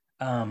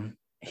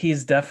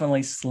 he's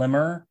definitely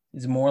slimmer.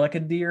 He's more like a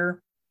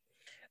deer,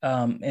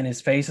 and his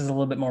face is a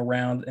little bit more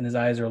round, and his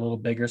eyes are a little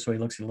bigger, so he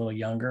looks a little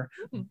younger.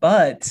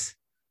 But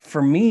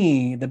for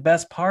me, the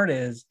best part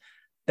is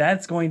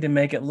that's going to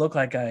make it look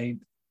like I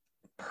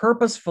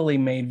purposefully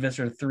made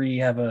Viscera 3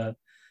 have a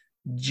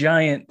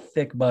giant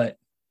thick butt,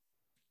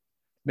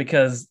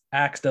 because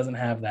Axe doesn't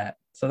have that.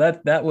 So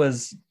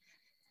that's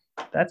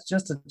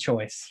just a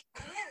choice.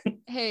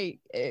 Hey,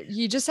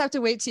 you just have to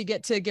wait till you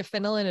get to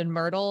Gefinelon and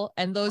Myrtle,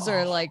 and those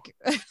are like,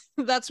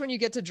 that's when you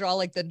get to draw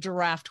like the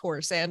draft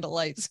horse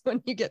Andalites,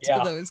 when you get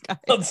to those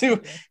guys.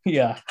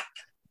 Yeah.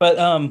 But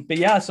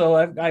yeah, so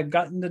I've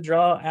gotten to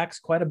draw Axe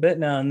quite a bit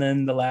now, and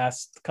then the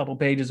last couple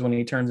pages when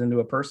he turns into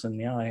a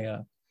person,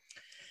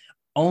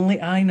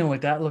 only I know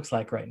what that looks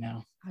like right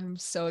now. I'm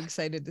so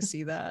excited to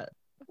see that.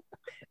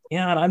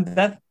 Yeah,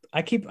 and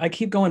I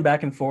keep going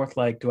back and forth.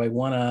 Like, do I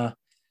want to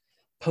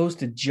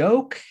post a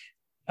joke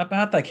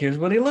about like, here's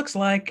what he looks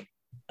like,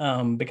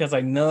 because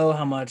I know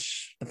how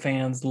much the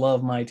fans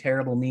love my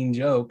terrible mean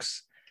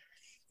jokes.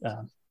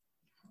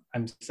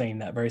 I'm saying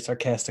that very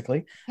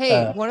sarcastically.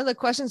 Hey, one of the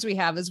questions we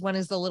have is, when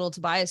is the Little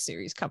Tobias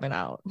series coming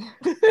out?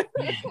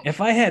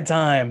 If I had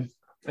time,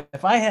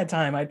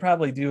 I'd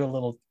probably do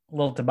a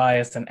little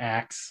Tobias and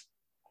Axe,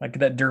 like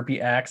that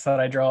derpy Axe that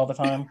I draw all the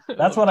time.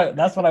 That's what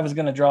I was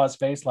going to draw his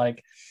face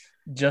like,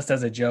 just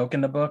as a joke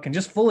in the book, and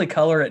just fully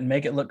color it and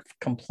make it look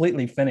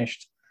completely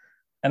finished.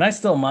 And I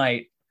still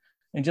might,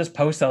 and just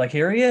post that like,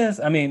 here he is.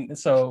 I mean,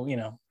 so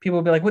people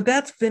will be like, well,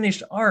 that's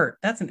finished art.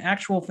 That's an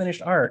actual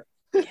finished art.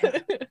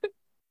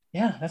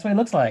 Yeah, that's what he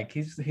looks like.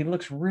 He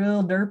looks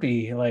real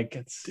derpy. Like,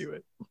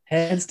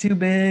 head's too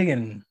big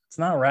and it's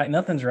not right.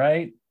 Nothing's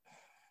right.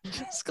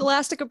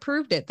 Scholastic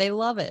approved it. They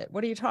love it.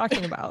 What are you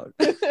talking about?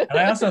 And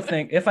I also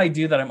think if I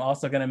do that, I'm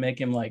also going to make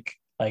him like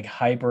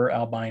hyper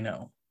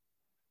albino,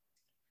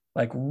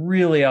 like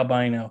really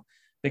albino,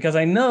 because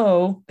I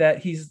know that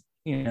he's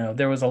you know,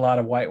 there was a lot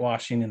of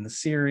whitewashing in the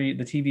series,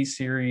 the TV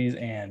series,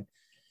 and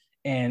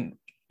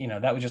you know,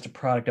 that was just a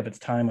product of its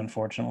time,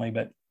 unfortunately.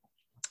 But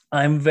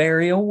I'm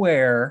very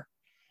aware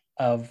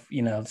of,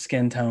 you know,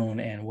 skin tone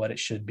and what it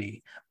should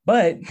be.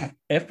 But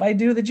if I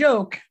do the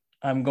joke,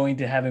 I'm going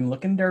to have him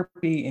looking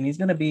derpy, and he's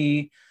going to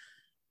be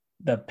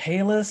the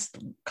palest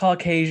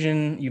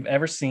Caucasian you've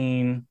ever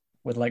seen,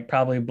 with like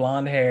probably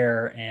blonde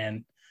hair,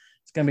 and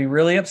it's going to be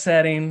really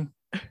upsetting.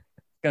 It's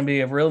going to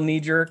be a real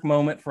knee-jerk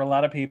moment for a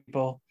lot of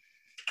people.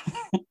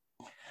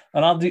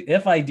 And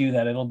if I do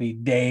that, it'll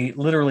be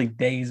literally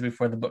days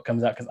before the book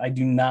comes out, because I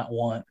do not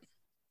want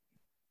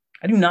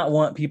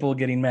people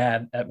getting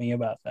mad at me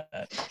about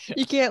that.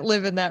 You can't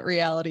live in that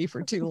reality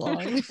for too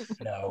long.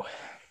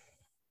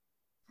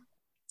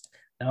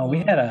 No, we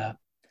had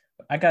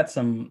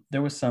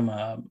there was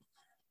some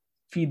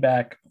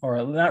feedback,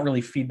 or not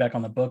really feedback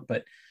on the book,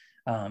 but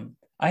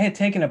I had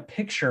taken a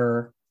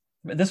picture.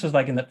 This was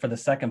like for the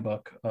second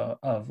book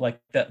of like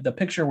the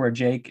picture where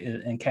Jake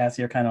and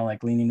Cassie are kind of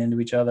like leaning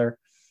into each other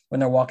when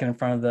they're walking in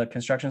front of the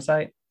construction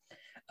site.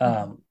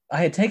 I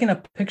had taken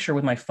a picture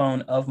with my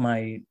phone of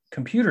my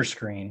computer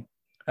screen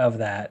of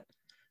that.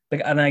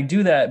 And I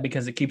do that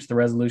because it keeps the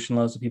resolution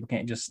low so people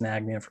can't just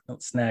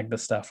snag the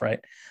stuff, right?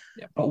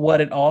 Yeah. But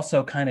what it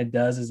also kind of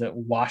does is it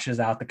washes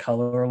out the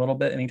color a little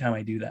bit anytime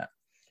I do that.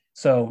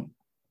 So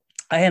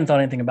I hadn't thought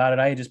anything about it.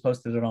 I had just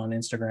posted it on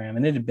Instagram,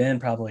 and it had been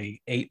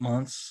probably 8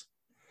 months.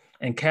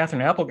 And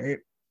Catherine Applegate,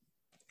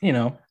 you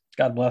know,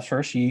 God bless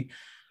her, she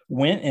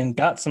went and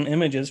got some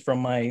images from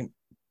my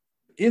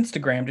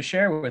Instagram to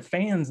share with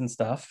fans and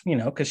stuff, you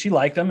know, because she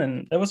liked them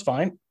and it was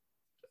fine.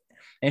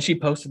 And she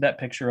posted that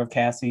picture of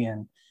Cassie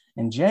and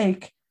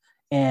Jake,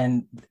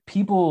 and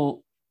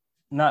people,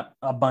 not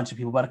a bunch of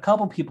people, but a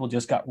couple people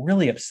just got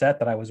really upset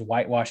that I was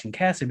whitewashing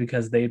Cassie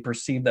because they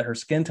perceived that her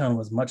skin tone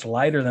was much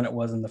lighter than it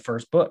was in the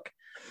first book.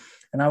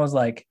 And I was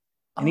like,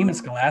 and even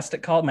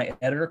Scholastic my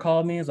editor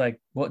called me. Is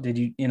like, what did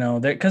you know,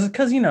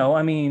 because, you know,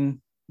 I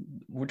mean,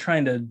 we're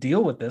trying to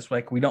deal with this.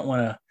 Like, we don't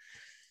want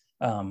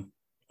to,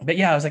 but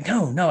yeah, I was like,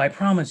 no, I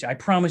promise you,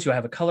 I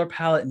have a color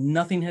palette.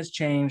 Nothing has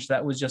changed.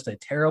 That was just a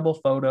terrible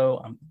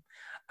photo.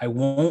 I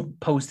won't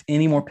post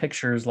any more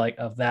pictures like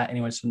of that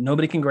anyway. So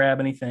nobody can grab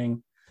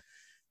anything,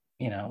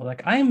 you know,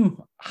 like I'm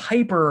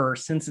hyper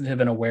sensitive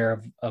and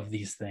aware of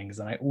these things.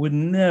 And I would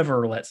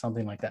never let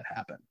something like that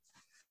happen.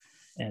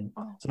 And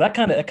so that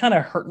kind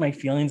of hurt my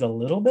feelings a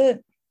little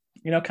bit,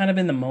 you know, kind of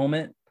in the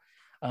moment.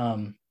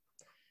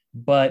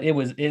 But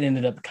it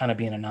ended up kind of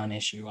being a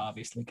non-issue,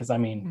 obviously, because I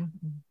mean,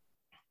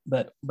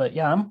 but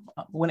yeah,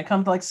 when it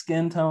comes to like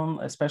skin tone,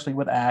 especially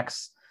with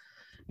Axe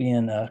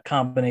being a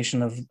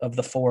combination of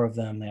the four of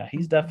them, yeah,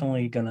 he's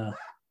definitely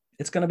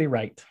it's gonna be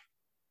right.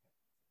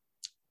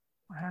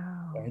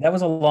 Wow. Sorry, that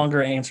was a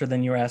longer answer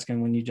than you were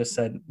asking when you just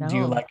said, no. Do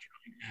you like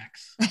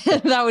Axe?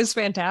 That was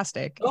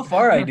fantastic. So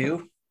far, I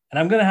do. And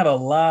I'm going to have a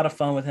lot of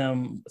fun with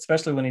him,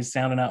 especially when he's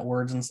sounding out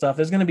words and stuff.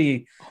 There's going to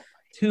be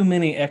too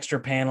many extra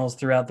panels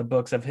throughout the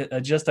books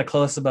of just a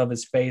close up of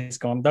his face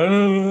going,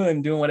 duh,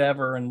 and doing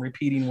whatever and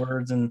repeating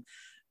words. And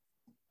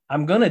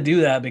I'm going to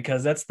do that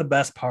because that's the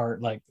best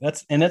part. Like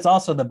it's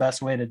also the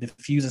best way to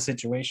diffuse a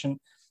situation.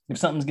 If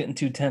something's getting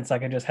too tense, I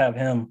can just have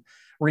him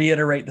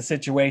reiterate the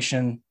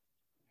situation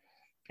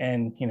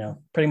and, you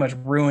know, pretty much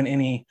ruin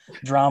any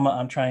drama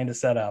I'm trying to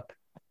set up.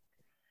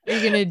 Are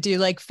you going to do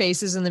like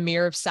faces in the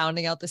mirror of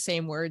sounding out the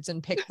same words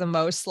and pick the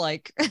most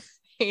like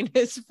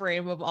heinous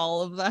frame of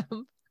all of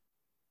them?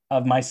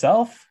 Of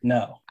myself?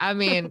 No. I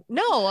mean,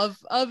 no, of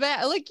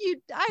like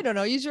I don't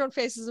know, use your own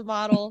face as a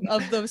model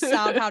of the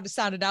sound, how to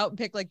sound it out, and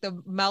pick like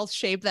the mouth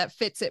shape that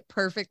fits it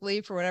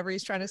perfectly for whatever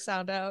he's trying to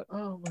sound out.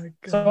 Oh my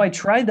God. So I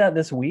tried that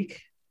this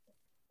week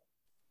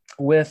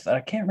with,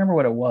 I can't remember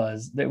what it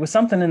was. It was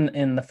something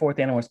in the fourth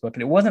Animorphs book,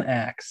 and it wasn't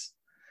Axe.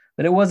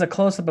 But it was a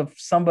close-up of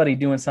somebody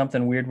doing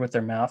something weird with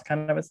their mouth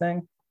kind of a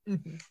thing.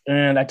 Mm-hmm.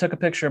 And I took a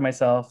picture of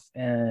myself,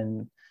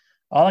 and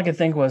all I could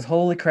think was,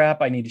 holy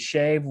crap, I need to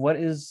shave. What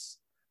is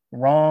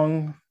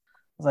wrong? I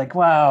was like,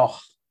 wow,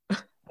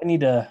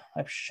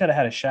 I should have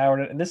had a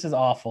shower. This is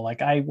awful.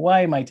 Like,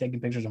 why am I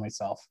taking pictures of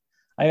myself?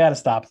 I got to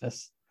stop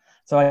this.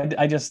 So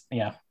I just,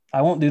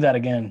 I won't do that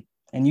again.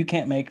 And you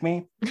can't make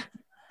me.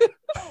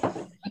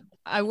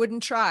 I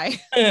wouldn't try.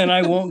 And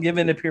I won't give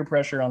in to peer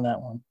pressure on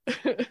that one.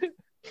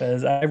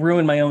 Because I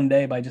ruined my own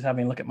day by just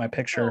having a look at my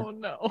picture. Oh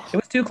no. It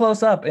was too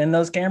close up, and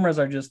those cameras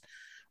are just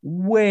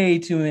way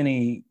too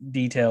many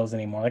details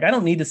anymore. Like, I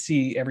don't need to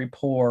see every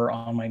pore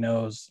on my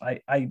nose.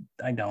 I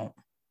don't.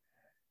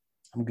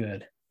 I'm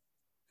good.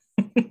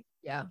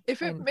 Yeah.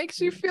 If it makes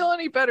you feel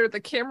any better,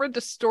 the camera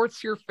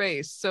distorts your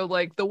face. So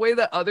like the way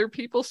that other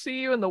people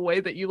see you and the way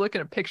that you look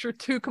in a picture,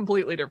 two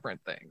completely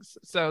different things.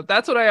 So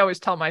that's what I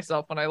always tell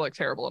myself when I look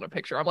terrible in a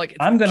picture. I'm like,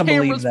 I'm going to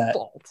believe that.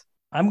 Fault.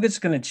 I'm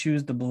just going to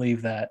choose to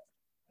believe that.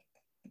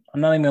 I'm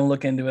not even going to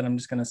look into it. I'm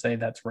just going to say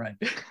that's right.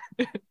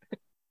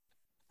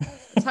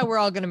 That's how we're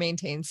all going to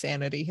maintain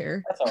sanity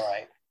here. That's all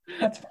right.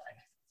 That's fine.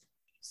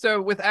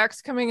 So with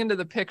Axe coming into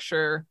the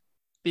picture,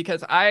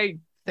 because I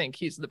think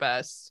he's the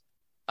best,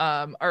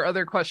 Our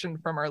other question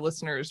from our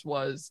listeners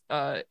was,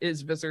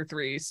 is Visser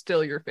 3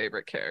 still your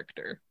favorite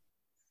character?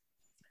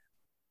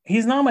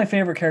 He's not my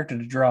favorite character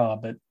to draw,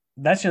 but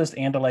that's just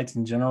Andalites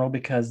in general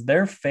because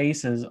their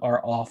faces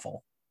are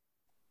awful.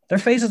 Their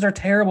faces are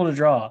terrible to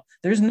draw.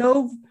 There's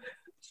no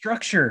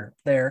structure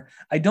there.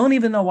 I don't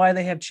even know why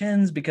they have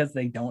chins because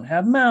they don't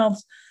have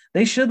mouths.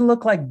 They should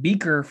look like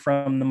Beaker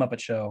from the Muppet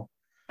Show.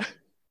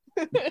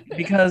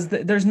 Because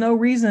there's no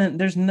reason,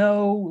 there's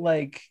no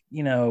like,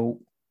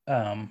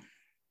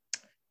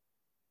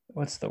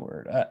 what's the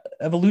word?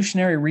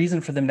 Evolutionary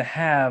reason for them to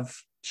have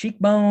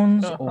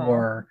cheekbones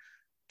or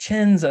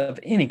chins of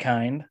any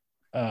kind.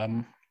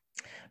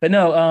 But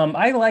no,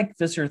 I like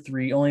Visser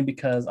 3 only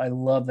because I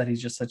love that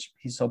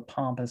he's so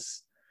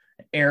pompous,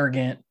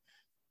 arrogant,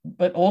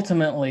 but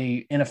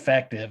ultimately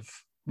ineffective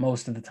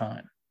most of the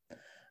time.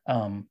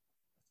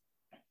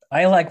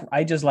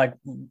 I just like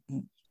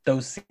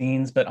those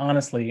scenes, but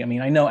honestly, I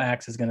mean, I know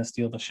Axe is going to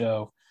steal the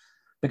show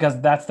because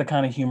that's the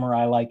kind of humor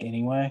I like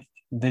anyway,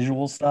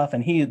 visual stuff.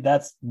 And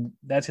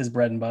that's his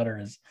bread and butter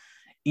is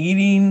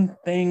eating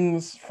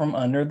things from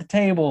under the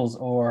tables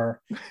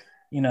or,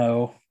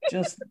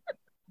 just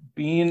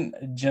being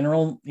a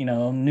general,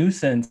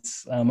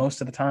 nuisance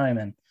most of the time.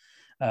 And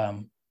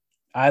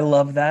I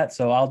love that.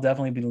 So I'll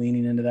definitely be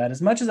leaning into that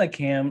as much as I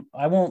can.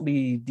 I won't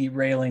be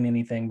derailing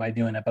anything by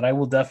doing it, but I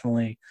will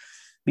definitely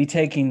be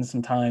taking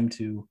some time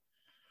to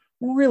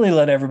really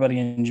let everybody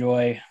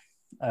enjoy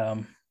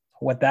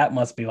what that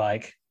must be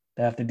like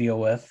to have to deal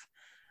with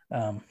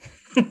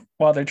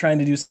while they're trying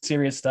to do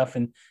serious stuff.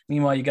 And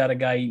meanwhile, you got a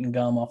guy eating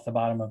gum off the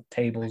bottom of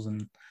tables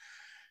and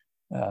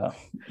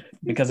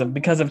because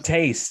of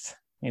taste,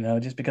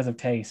 just because of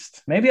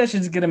taste. Maybe I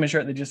should just get him a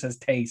shirt that just says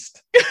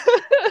taste.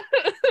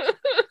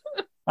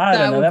 I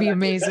don't know. That would be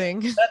amazing.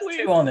 That's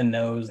too on the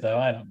nose, though.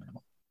 I don't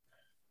know.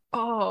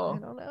 Oh, I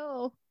don't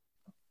know.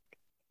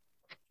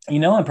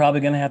 I'm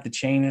probably going to have to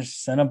change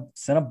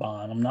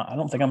Cinnabon. I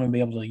don't think I'm going to be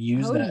able to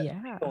use that.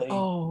 Yeah.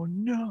 Oh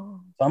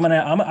no. So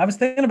I was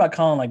thinking about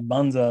calling like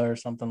Bunza or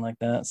something like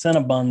that.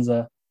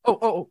 Cinnabunza.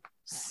 Oh,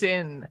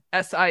 Sin,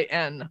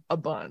 SIN, a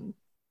bun.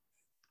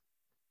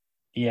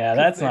 Yeah,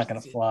 that's not going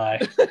to fly.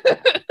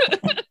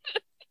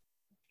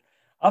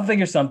 I'll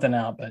figure something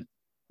out, but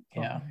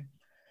yeah. Oh.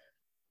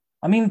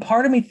 I mean,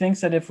 part of me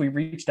thinks that if we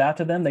reached out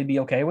to them, they'd be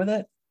okay with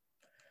it.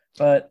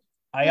 But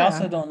I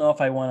also don't know if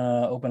I want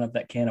to open up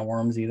that can of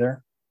worms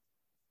either.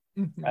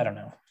 Mm-hmm. I don't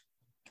know.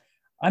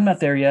 I'm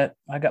not there yet.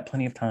 I got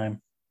plenty of time.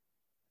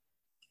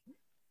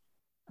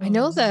 I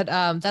know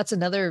that that's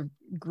another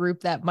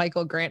group that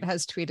Michael Grant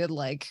has tweeted,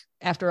 like,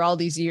 after all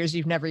these years,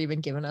 you've never even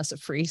given us a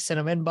free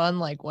cinnamon bun.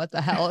 Like, what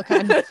the hell?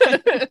 Kind of thing.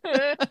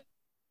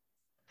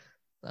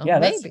 So yeah,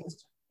 maybe.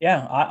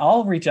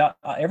 I'll reach out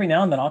every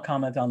now and then. I'll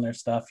comment on their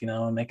stuff,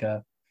 and make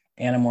a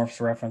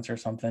Animorphs reference or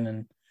something.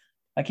 And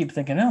I keep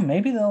thinking,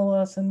 maybe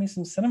they'll send me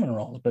some cinnamon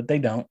rolls, but they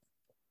don't.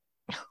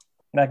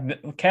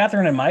 Like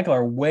Catherine and Michael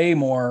are way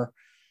more,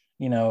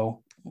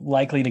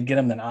 likely to get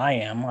them than I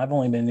am. I've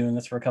only been doing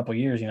this for a couple of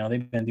years.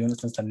 They've been doing it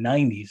since the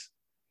 90s.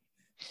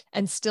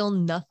 And still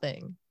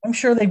nothing. I'm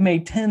sure they've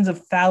made tens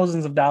of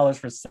thousands of dollars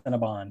for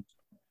Cinnabon.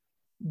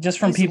 Just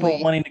from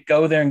people wanting to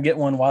go there and get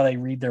one while they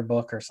read their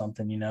book or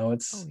something,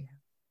 it's... Oh, yeah.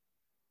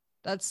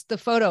 That's the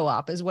photo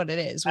op is what it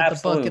is with the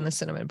book and the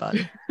cinnamon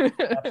bun.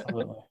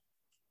 Absolutely.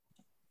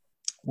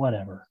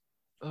 Whatever.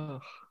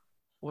 Ugh,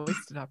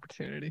 wasted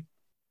opportunity.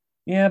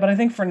 Yeah, but I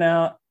think for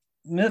now,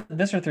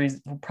 Visser 3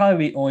 will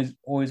probably be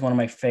always one of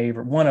my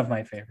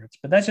favorites.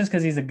 But that's just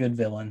because he's a good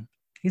villain.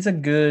 He's a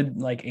good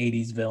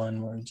 80s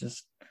villain where he's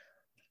just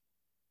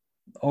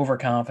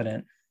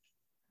overconfident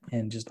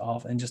and just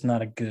off and just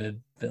not a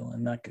good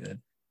villain. Not good.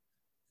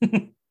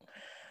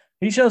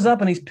 He shows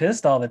up and he's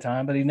pissed all the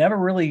time, but he never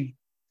really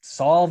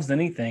solves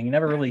anything. He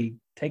never really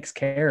takes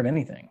care of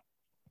anything.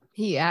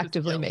 He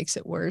actively makes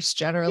it worse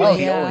generally.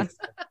 He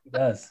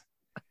does.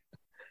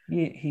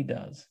 He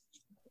does.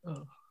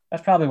 Oh.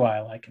 That's probably why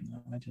I like him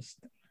though.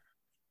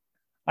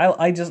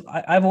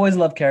 I've always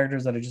loved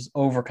characters that are just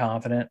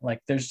overconfident. Like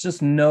there's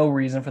just no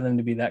reason for them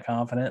to be that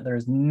confident.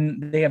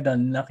 They have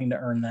done nothing to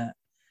earn that.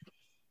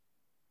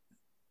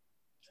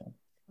 So,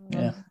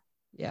 yeah.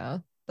 Yeah.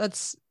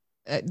 That's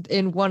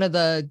in one of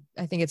I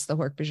think it's the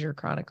Hork-Bajir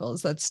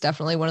Chronicles. That's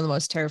definitely one of the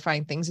most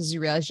terrifying things is you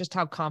realize just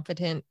how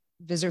confident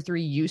Visser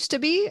 3 used to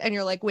be. And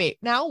you're like, wait,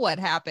 now what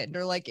happened?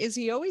 Or like, is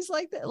he always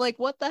like that? Like,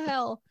 what the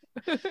hell?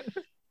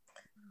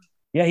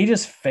 Yeah, he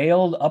just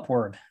failed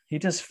upward. He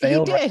just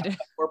failed right the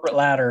corporate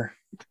ladder.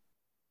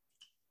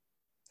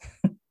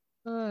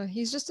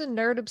 He's just a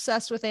nerd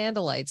obsessed with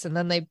Andalites. And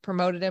then they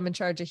promoted him in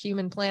charge of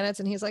human planets.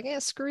 And he's like, yeah,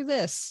 screw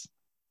this.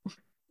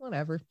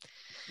 Whatever.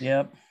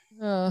 Yep.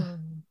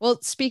 Well,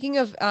 speaking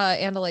of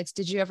Andalites,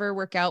 did you ever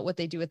work out what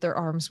they do with their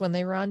arms when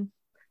they run?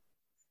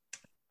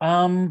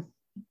 I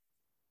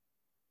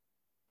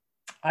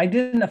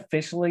didn't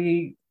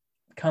officially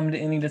come to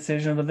any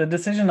decision, but the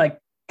decision I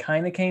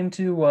kind of came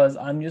to was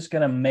I'm just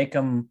going to make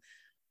them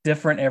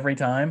different every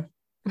time.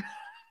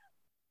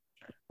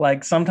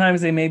 Like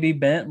sometimes they may be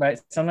bent, right?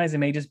 Sometimes they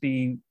may just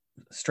be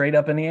straight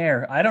up in the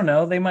air. I don't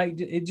know. They might,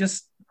 it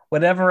just,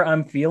 whatever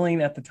I'm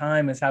feeling at the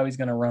time is how he's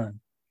going to run.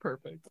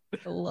 Perfect.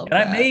 I love And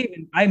that.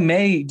 I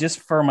may just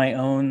for my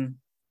own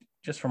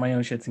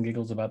shits and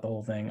giggles about the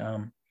whole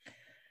thing,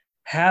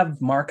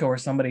 have Marco or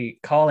somebody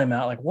call him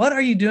out, like, what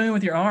are you doing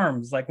with your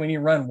arms? Like when you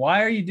run,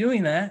 why are you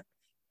doing that?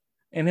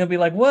 And he'll be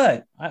like,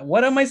 what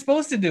am I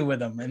supposed to do with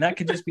them? And that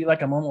could just be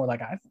like a moment where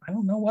like, I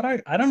don't know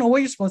I don't know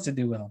what you're supposed to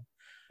do with them.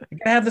 We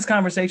could have this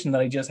conversation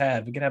that I just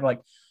had. We could have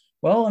like,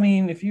 well, I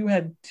mean, if you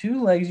had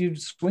two legs,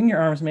 you'd swing your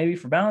arms maybe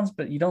for balance,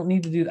 but you don't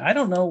need to do that. I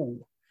don't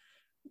know.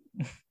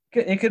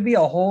 It could be a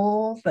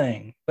whole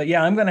thing. But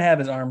yeah, I'm going to have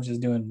his arms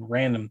just doing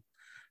random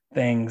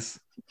things.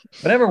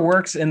 Whatever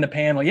works in the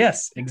panel.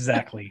 Yes,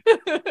 exactly.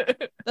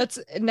 That's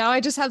now I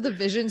just have the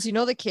visions. You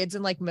know, the kids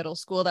in like middle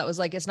school that was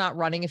like, it's not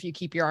running if you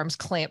keep your arms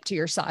clamped to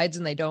your sides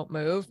and they don't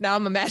move. Now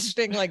I'm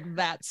imagining like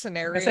that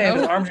scenario. I say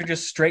his arms are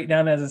just straight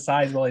down at his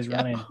sides while he's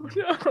running.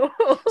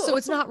 So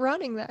it's not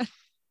running then.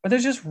 But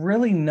there's just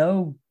really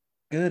no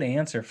good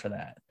answer for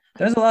that.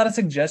 There's a lot of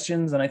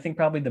suggestions, and I think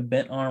probably the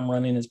bent arm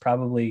running is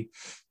probably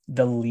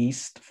the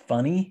least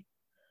funny,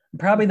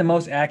 probably the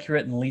most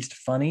accurate and least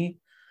funny.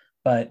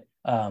 But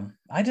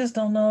I just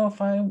don't know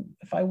if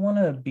I want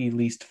to be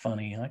least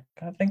funny.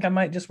 I think I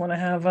might just want to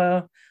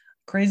have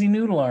crazy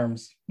noodle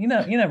arms. You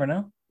never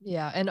know.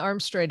 Yeah, and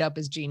arms straight up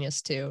is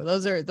genius too.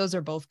 Those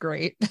are both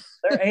great.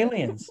 They're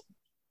aliens.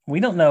 We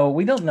don't know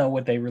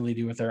what they really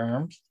do with their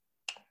arms.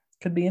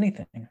 Could be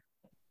anything.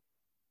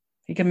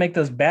 He can make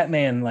those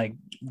Batman like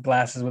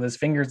glasses with his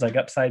fingers like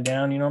upside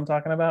down. You know what I'm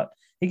talking about?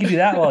 He can do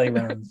that while he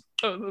runs.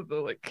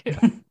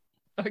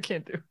 I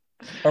can't do.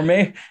 Or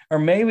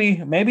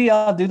maybe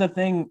I'll do the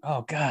thing.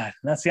 Oh God,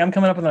 now see, I'm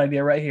coming up with an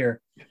idea right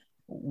here.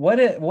 What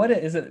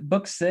is it?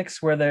 Book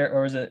 6 where they're,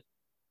 or is it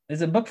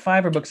book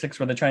 5 or book 6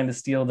 where they're trying to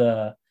steal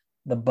the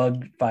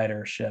bug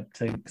fighter ship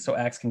so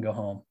Axe can go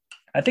home?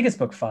 I think it's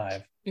book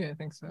 5. Yeah, I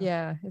think so.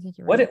 Yeah, I think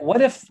you're right.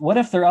 What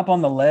if they're up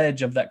on the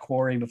ledge of that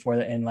quarry before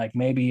that, and like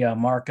maybe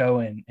Marco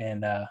and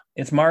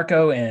it's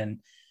Marco and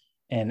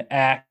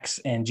Axe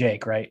and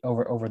Jake right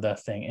over the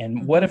thing,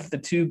 and what if the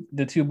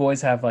two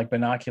boys have like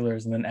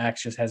binoculars, and then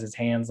Axe just has his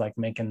hands like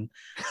making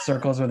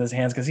circles with his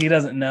hands because he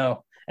doesn't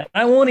know, and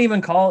I won't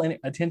even call any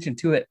attention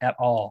to it at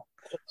all.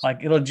 Like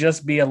it'll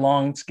just be a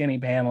long skinny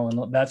panel,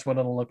 and that's what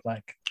it'll look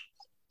like.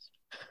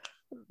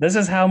 This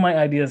is how my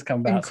ideas come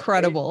about.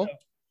 Incredible.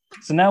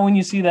 So now when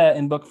you see that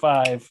in book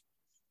 5,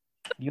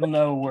 you'll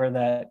know where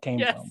that came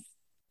from.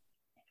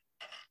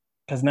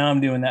 Because now I'm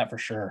doing that for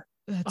sure.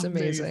 That's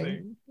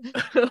amazing.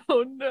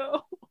 Oh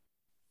no.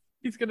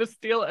 He's going to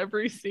steal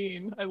every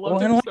scene. I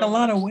love it. In like a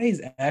lot of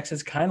ways, Axe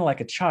is kind of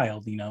like a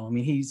child, you know? I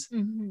mean,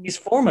 he's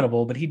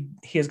formidable, but he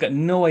has got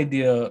no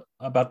idea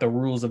about the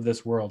rules of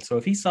this world. So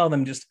if he saw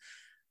them just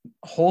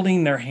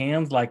holding their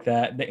hands like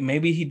that,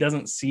 maybe he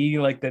doesn't see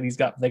like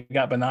that they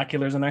got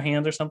binoculars in their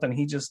hands or something.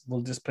 He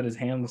will just put his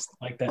hands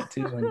like that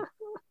too. And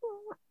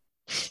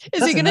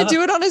is he gonna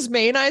do it on his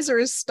main eyes or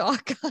his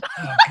stalk?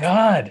 Oh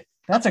God,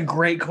 that's a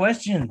great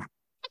question.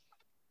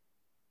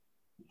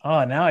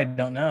 Oh, now I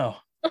don't know.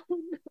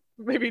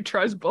 Maybe he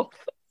tries both.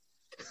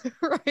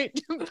 Right.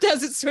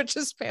 Does it switch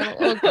his panel?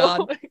 Oh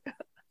God.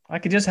 I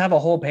could just have a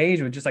whole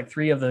page with just like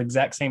 3 of the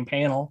exact same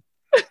panel.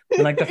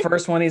 And like the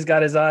first one, he's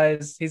got his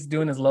eyes, he's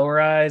doing his lower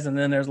eyes, and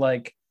then there's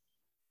like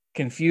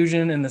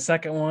confusion in the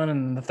second one,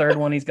 and the third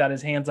one, he's got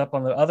his hands up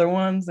on the other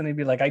ones, and he'd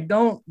be like,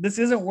 this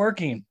isn't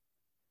working.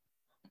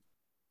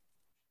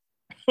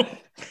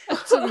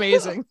 That's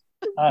amazing.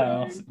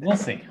 We'll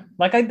see.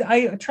 Like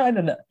I try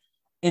to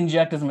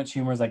inject as much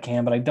humor as I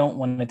can, but I don't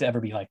want it to ever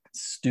be like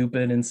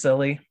stupid and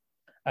silly.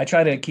 I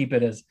try to keep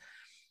it as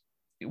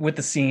with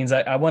the scenes,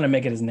 I want to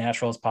make it as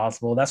natural as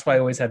possible. That's why I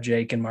always have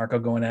Jake and Marco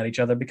going at each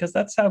other, because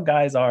that's how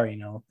guys are, you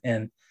know.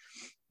 And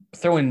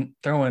throwing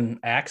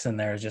Axe in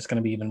there is just going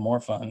to be even more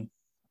fun.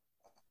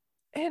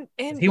 And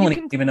he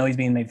won't even know he's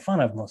being made fun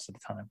of most of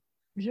the time.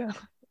 Yeah.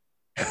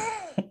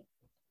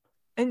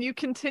 And you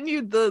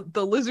continued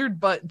the lizard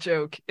butt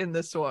joke in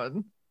this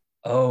one.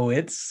 Oh,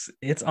 it's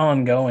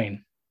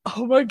ongoing.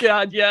 Oh my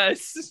God,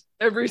 yes.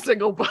 Every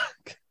single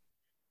book.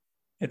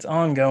 It's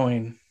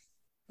ongoing.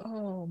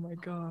 Oh my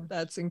God.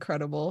 That's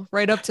incredible.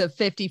 Right up to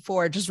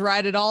 54. Just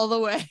ride it all the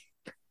way.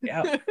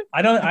 Yeah.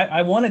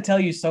 I want to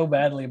tell you so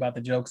badly about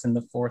the jokes in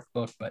the 4th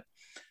book,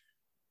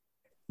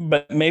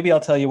 but maybe I'll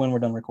tell you when we're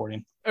done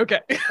recording.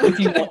 Okay. If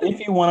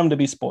you want them to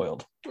be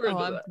spoiled.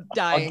 I'm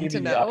dying to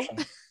know.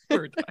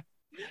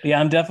 Yeah,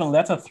 I'm definitely,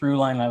 that's a through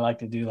line I like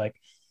to do. Like,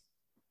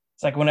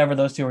 it's like whenever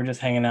those two are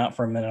just hanging out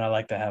for a minute, I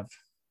like to have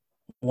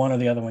one or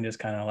the other one just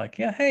kind of like,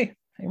 yeah, hey,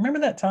 remember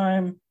that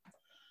time?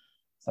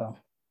 So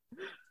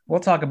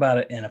we'll talk about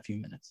it in a few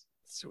minutes.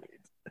 Sweet.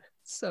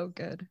 So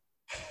good.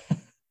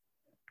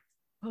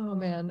 Oh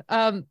man.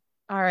 All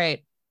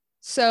right.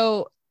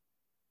 So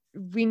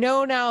we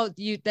know now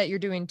that you're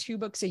doing 2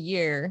 books a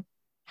year.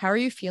 How are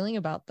you feeling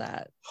about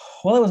that?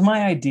 Well, it was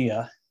my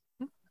idea.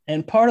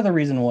 And part of the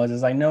reason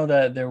is I know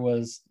that there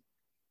was,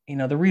 you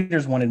know, the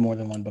readers wanted more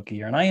than 1 book a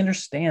year. And I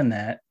understand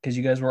that because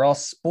you guys were all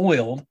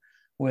spoiled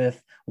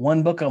with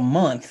 1 book a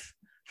month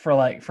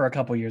for a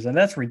couple years, and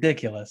that's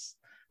ridiculous.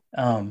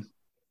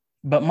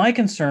 But my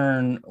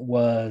concern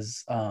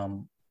was,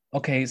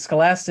 okay,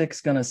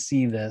 Scholastic's going to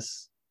see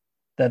this,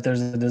 that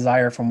there's a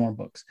desire for more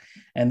books.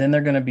 And then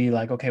they're going to be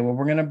like, okay, well,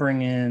 we're going to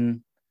bring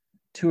in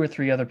 2 or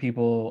 3 other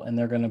people, and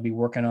they're going to be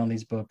working on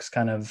these books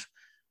kind of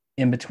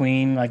in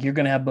between. Like you're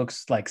going to have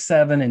books like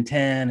 7 and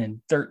 10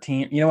 and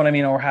 13, you know what I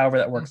mean? Or however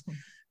that works. Mm-hmm.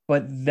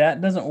 But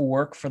that doesn't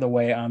work for the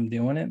way I'm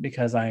doing it,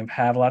 because I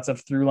have lots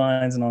of through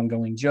lines and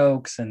ongoing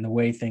jokes and the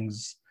way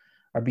things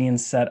are being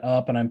set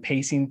up, and I'm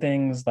pacing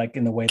things like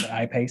in the way that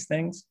I pace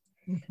things.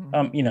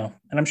 Mm-hmm. You know,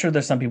 and I'm sure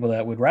there's some people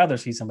that would rather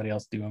see somebody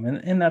else do them,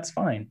 and that's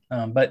fine.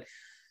 But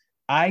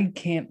I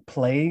can't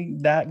play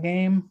that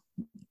game.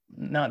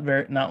 Not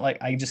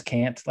like, I just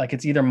can't. Like,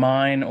 it's either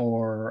mine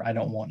or I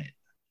don't want it.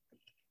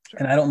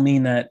 And I don't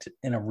mean that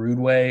in a rude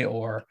way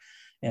or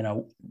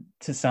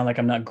to sound like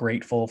I'm not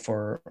grateful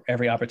for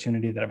every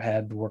opportunity that I've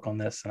had to work on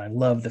this. And I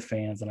love the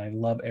fans and I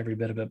love every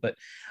bit of it, but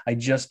I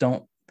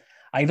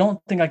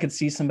don't think I could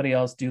see somebody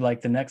else do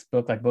like the next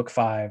book, like book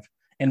 5,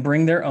 and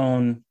bring their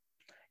own,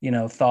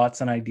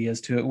 thoughts and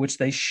ideas to it, which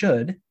they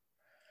should.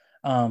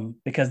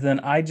 Because then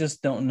I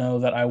just don't know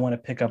that I want to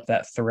pick up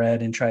that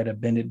thread and try to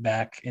bend it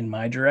back in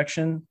my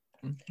direction.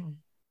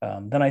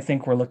 Mm-hmm. Then I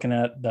think we're looking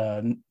at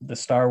the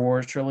Star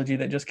Wars trilogy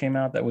that just came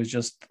out. That was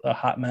just a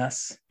hot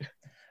mess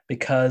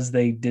because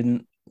they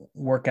didn't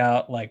work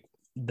out like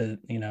the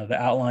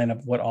outline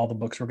of what all the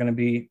books were going to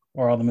be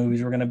or all the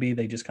movies were going to be.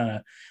 They just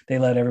they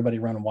let everybody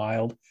run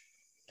wild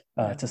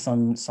to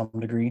some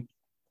degree.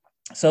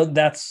 So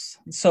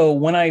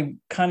when I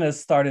kind of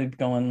started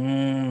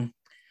going,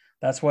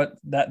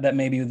 that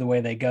may be the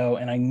way they go.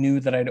 And I knew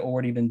that I'd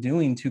already been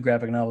doing 2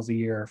 graphic novels a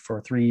year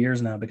for 3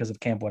 years now because of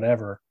Camp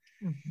Whatever.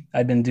 Mm-hmm.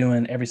 I'd been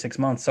doing every 6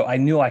 months. So I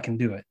knew I can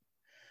do it.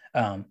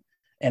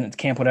 And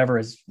Camp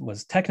Whatever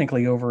was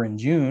technically over in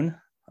June,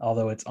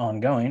 although it's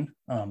ongoing,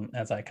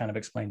 as I kind of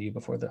explained to you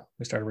before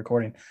we started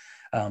recording.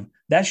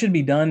 That should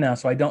be done now.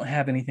 So I don't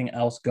have anything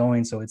else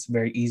going. So it's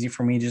very easy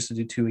for me just to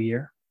do 2 a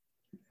year.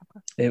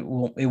 Okay. It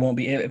won't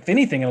be, if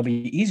anything, it'll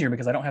be easier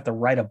because I don't have to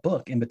write a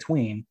book in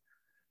between.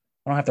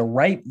 I don't have to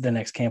write the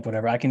next Camp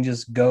Whatever. I can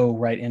just go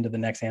right into the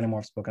next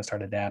Animorphs book and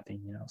start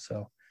adapting,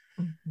 So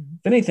mm-hmm.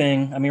 If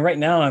anything, I mean, right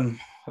now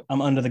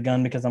I'm under the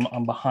gun because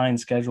I'm behind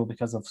schedule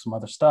because of some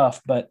other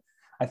stuff. But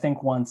I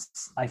think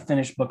once I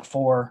finish book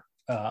 4,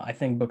 I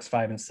think books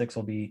 5 and 6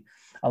 will be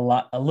a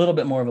little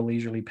bit more of a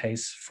leisurely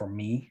pace for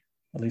me,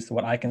 at least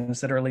what I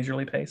consider a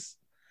leisurely pace.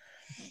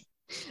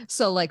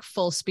 So like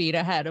full speed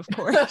ahead, of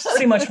course.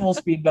 Pretty much full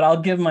speed, but I'll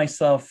give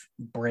myself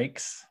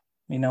breaks.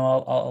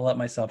 I'll let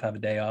myself have a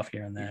day off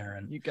here and there.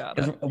 And you got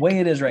it. The way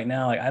it is right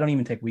now, like I don't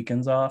even take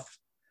weekends off.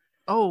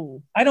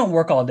 Oh, I don't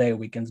work all day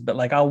weekends, but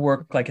like I'll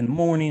work like in the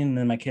morning, and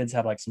then my kids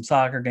have like some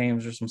soccer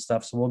games or some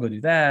stuff. So we'll go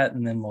do that.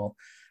 And then we'll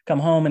come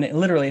home, and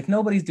literally, if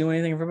nobody's doing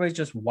anything, if everybody's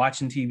just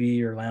watching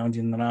TV or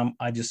lounging, then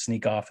I just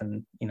sneak off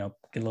and,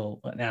 get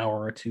an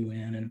hour or 2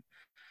 in.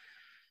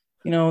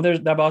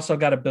 And, I've also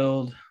got to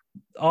build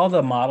all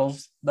the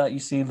models that you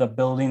see, the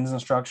buildings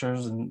and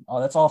structures, and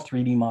that's all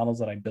 3D models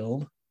that I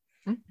build.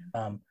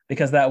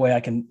 Because that way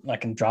I can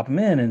drop them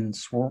in and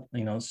swing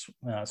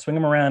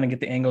them around and get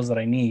the angles that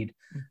I need,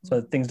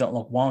 so that things don't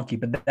look wonky.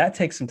 But that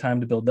takes some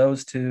time to build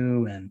those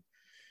too, and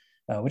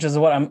which is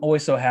what I'm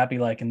always so happy.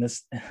 Like in the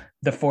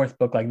 4th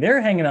book, like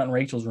they're hanging out in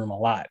Rachel's room a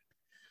lot,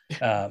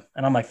 and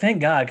I'm like, thank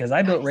God, because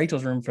I built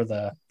Rachel's room for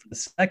the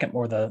 2nd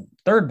or the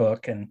 3rd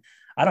book, and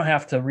I don't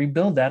have to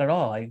rebuild that at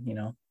all.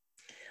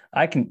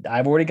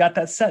 I've already got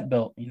that set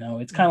built.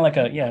 It's kind of like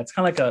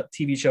a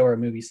TV show or a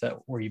movie set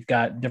where you've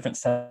got different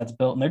sets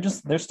built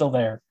and they're still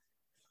there.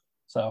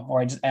 So,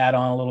 or I just add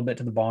on a little bit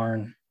to the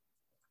barn,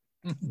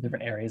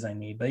 different areas I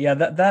need. But yeah,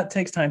 that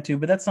takes time too.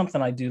 But that's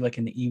something I do like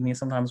in the evening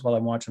sometimes while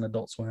I'm watching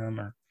Adult Swim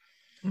or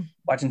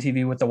watching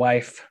TV with the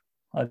wife.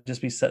 I'll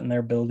just be sitting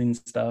there building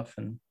stuff.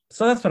 And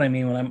so that's what I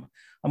mean when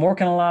I'm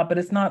working a lot, but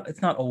it's not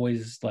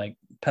always like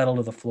pedal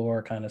to the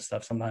floor kind of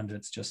stuff. Sometimes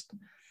it's just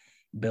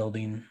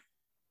building,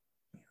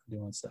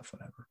 doing stuff,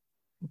 whatever.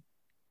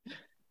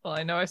 Well,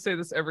 I know I say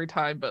this every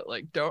time, but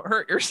like, don't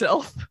hurt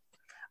yourself.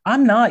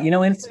 I'm not,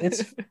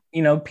 it's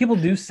people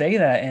do say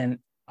that, and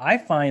I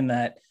find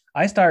that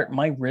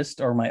my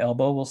wrist or my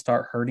elbow will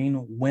start hurting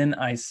when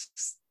I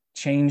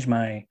change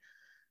my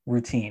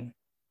routine.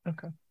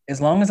 Okay. As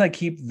long as I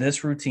keep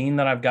this routine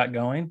that I've got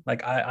going,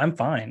 like I'm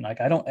fine.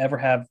 Like I don't ever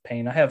have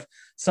pain. I have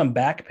some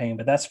back pain,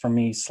 but that's for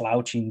me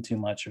slouching too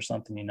much or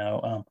something,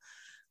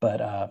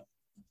 but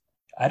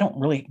I don't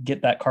really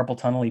get that carpal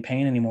tunnel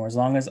pain anymore. As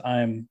long as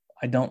I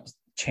don't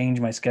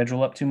change my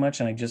schedule up too much,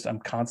 and I'm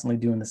constantly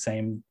doing the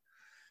same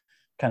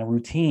kind of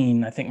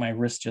routine. I think my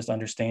wrist just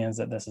understands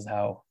that this is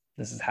how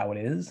it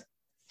is.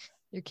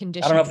 Your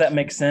condition. I don't know if that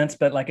makes sense,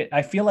 but like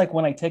I feel like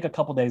when I take a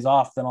couple days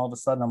off, then all of a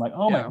sudden I'm like,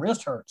 oh, my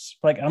wrist hurts.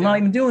 Like I'm not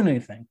even doing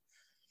anything.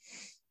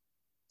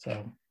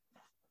 So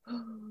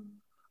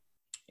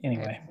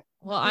anyway,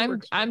 Well,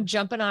 I'm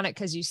jumping on it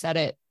because you said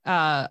it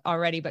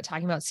already, but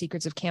talking about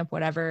Secrets of Camp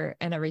Whatever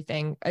and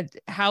everything.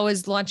 How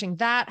is launching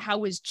that? How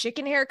was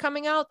Chicken Hair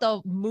coming out?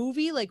 The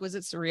movie, like, was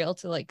it surreal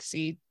to like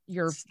see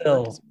your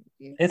still?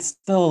 It's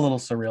still a little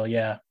surreal,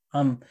 yeah.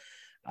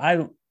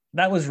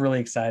 That was really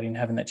exciting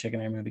having that Chicken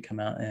Hair movie come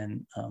out,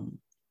 and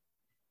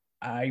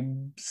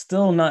I'm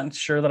still not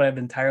sure that I've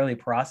entirely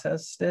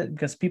processed it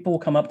because people will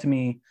come up to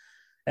me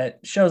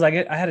at shows. I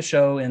had a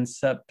show in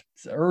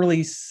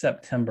early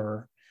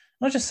September.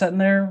 I was just sitting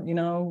there, you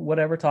know,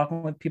 whatever,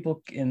 talking with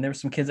people, and there were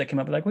some kids that came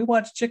up like, "We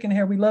watched Chicken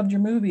Hair, we loved your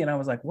movie," and I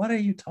was like, "What are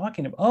you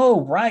talking about?"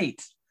 Oh,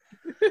 right.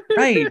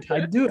 Right.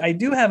 I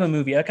do have a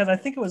movie because I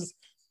think it was,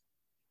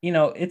 you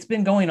know, it's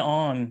been going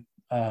on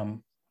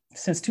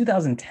since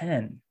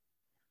 2010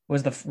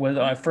 was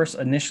I first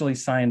initially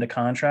signed a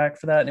contract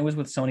for that. And it was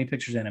with Sony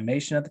Pictures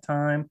Animation at the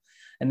time.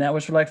 And that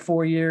was for like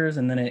 4 years.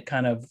 And then it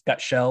kind of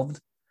got shelved.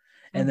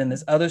 And then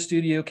this other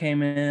studio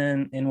came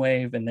in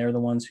Wave, and they're the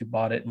ones who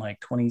bought it in like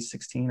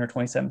 2016 or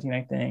 2017,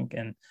 I think.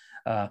 And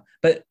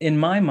but in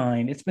my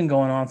mind, it's been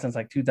going on since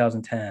like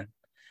 2010.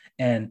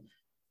 And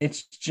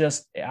it's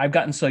just, I've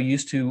gotten so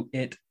used to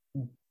it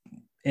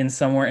in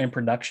somewhere in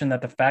production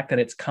that the fact that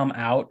it's come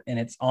out and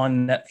it's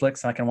on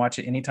Netflix and I can watch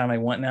it anytime I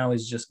want now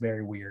is just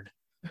very weird.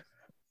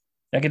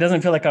 Like, it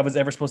doesn't feel like I was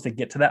ever supposed to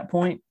get to that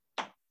point.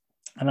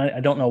 And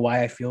I don't know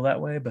why I feel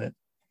that way, but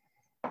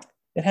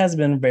it has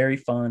been very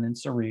fun and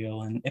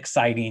surreal and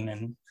exciting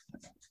and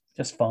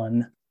just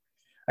fun.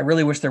 I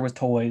really wish there was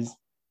toys.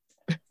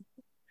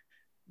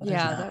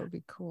 Yeah, that would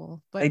be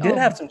cool. But they did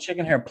have some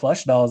Chicken Hair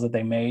plush dolls that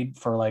they made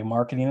for like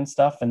marketing and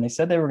stuff, and they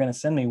said they were going to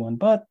send me one,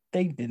 but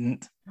they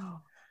didn't. Oh,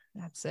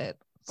 that's it.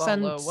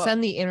 Send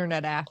the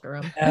internet after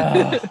them.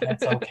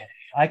 That's okay.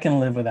 I can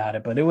live without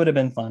it, but it would have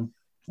been fun.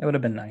 It would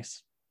have been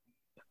nice.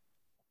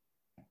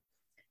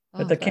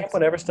 But the Camp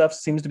Whatever stuff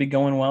seems to be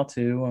going well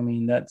too. I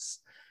mean,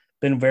 that's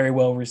been very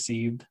well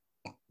received,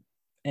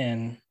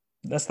 and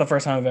that's the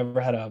first time I've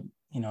ever had a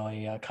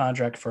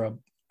contract for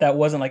that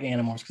wasn't like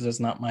Animorphs, because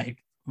it's not my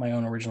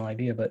own original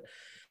idea, but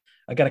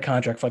I got a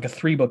contract for like a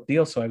 3-book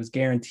deal, so I was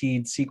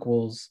guaranteed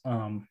sequels,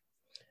 and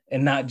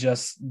not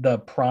just the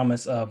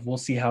promise of we'll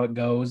see how it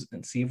goes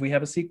and see if we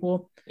have a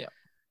sequel. Yeah,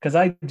 because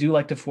I do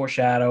like to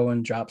foreshadow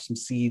and drop some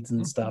seeds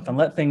and stuff and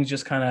let things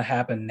just kind of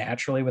happen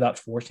naturally without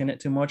forcing it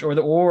too much,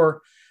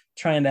 or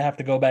trying to have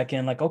to go back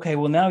in like, okay,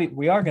 well, now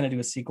we are going to do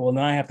a sequel, and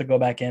then I have to go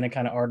back in and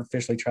kind of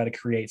artificially try to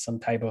create some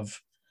type of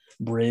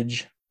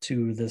bridge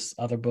to this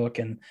other book.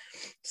 And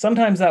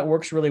sometimes that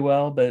works really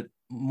well, but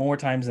more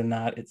times than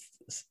not, it's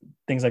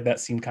things like that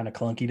seem kind of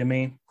clunky to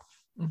me.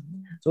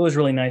 So it was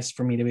really nice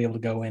for me to be able to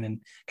go in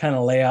and kind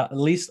of lay out, at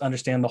least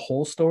understand the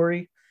whole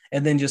story,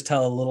 and then just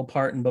tell a little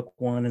part in book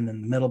 1 and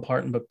then the middle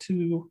part in book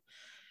 2.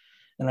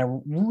 And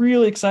I'm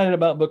really excited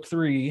about book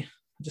 3. It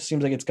just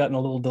seems like it's gotten a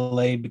little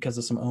delayed because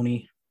of some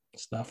Oni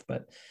stuff,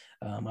 but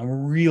I'm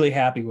really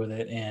happy with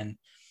it. And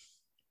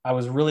I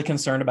was really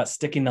concerned about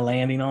sticking the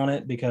landing on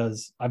it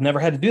because I've never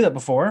had to do that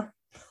before.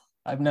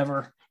 I've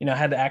never,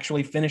 had to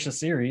actually finish a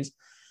series.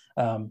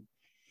 But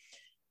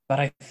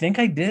I think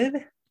I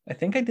did. I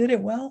think I did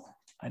it well.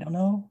 I don't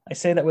know. I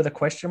say that with a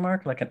question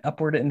mark, like an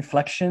upward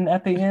inflection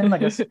at the end. I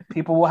guess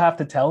people will have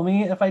to tell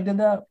me if I did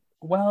that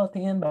well at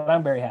the end, but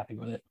I'm very happy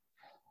with it.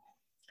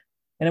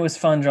 And it was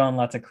fun drawing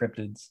lots of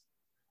cryptids.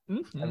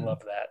 I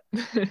love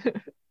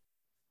that.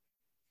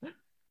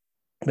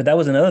 But that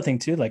was another thing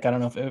too. Like, I don't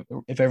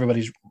know if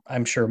everybody's,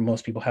 I'm sure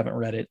most people haven't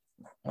read it.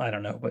 I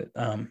don't know, but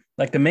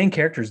like the main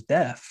character is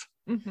deaf.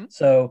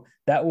 So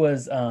that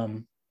was,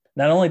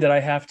 not only did I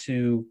have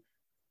to,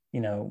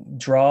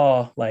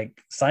 draw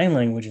like sign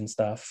language and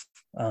stuff.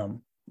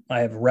 I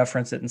have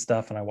referenced it and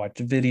stuff, and I watched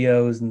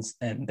videos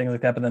and things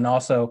like that. But then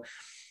also,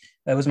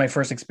 that was my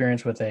first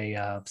experience with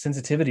a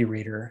sensitivity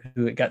reader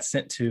who it got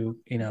sent to,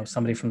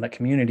 somebody from that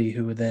community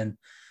who would then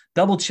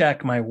double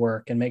check my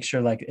work and make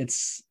sure like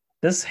it's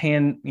this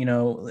hand,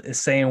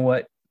 is saying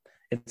what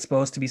it's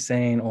supposed to be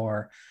saying,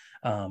 or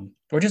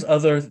just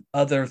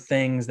other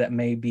things that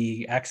may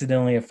be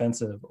accidentally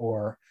offensive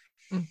or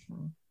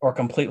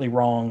completely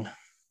wrong,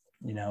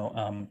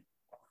 and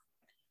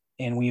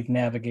we've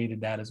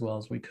navigated that as well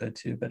as we could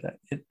too. But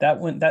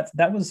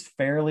that was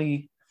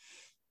fairly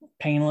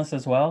painless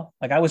as well.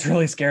 Like, I was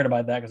really scared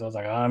about that because I was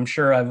like, I'm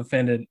sure I've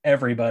offended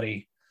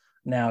everybody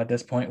now at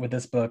this point with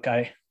this book.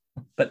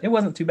 But it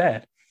wasn't too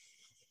bad.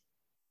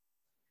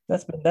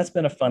 That's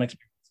been a fun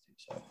experience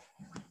too. So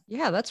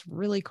yeah, that's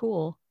really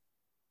cool.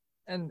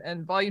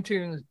 And volume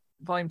two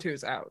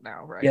is out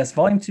now, right? Yes,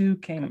 volume 2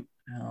 came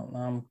out.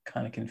 I'm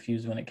kind of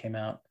confused when it came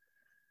out.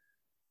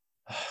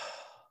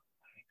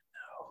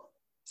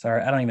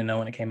 Sorry, I don't even know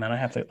when it came out. I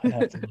have to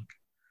look.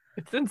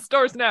 It's in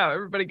stores now.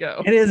 Everybody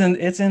go.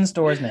 It's in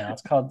stores now.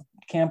 It's called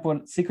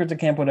Secrets of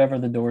Camp Whatever,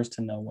 The Doors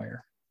to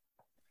Nowhere.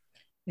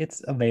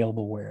 It's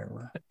available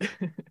wherever.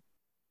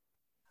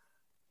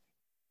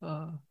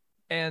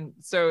 And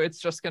so it's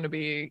just going to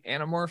be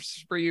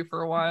Animorphs for you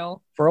for a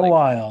while? For a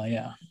while,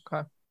 yeah.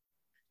 Okay.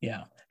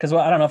 Yeah. Because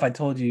I don't know if I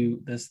told you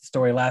this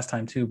story last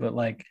time too, but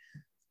like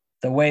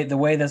the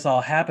way this all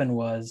happened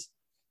was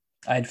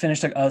I had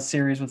finished a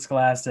series with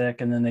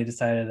Scholastic, and then they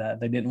decided that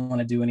they didn't want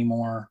to do any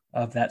more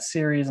of that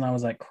series, and I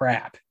was like,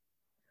 crap.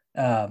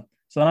 So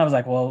then I was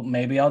like, well,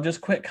 maybe I'll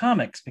just quit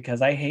comics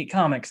because I hate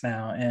comics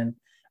now, and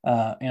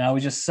I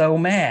was just so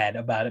mad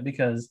about it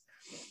because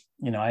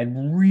I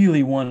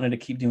really wanted to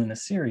keep doing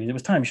this series. It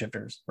was Time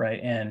Shifters, right?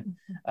 And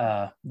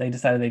they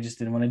decided they just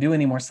didn't want to do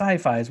any more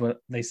sci-fi, is what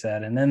they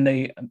said. And then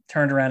they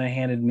turned around and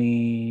handed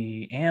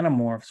me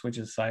Animorphs, which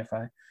is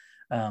sci-fi.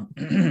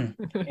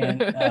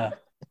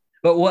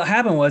 But what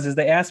happened was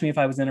they asked me if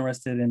I was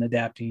interested in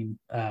adapting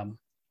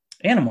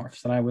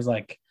Animorphs, and I was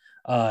like,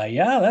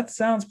 yeah, that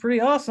sounds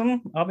pretty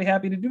awesome. I'll be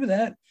happy to do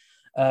that.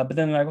 But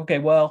then like, okay,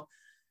 well,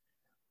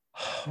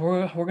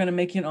 we're going to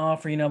make you an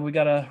offer. We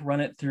got to run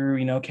it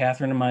through,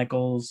 Catherine and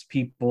Michael's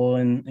people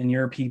and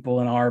your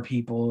people and our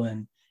people.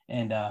 And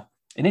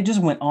it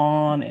just went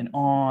on and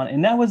on.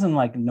 And that was in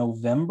like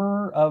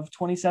November of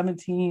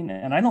 2017.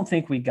 And I don't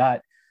think we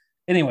got,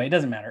 anyway, it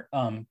doesn't matter.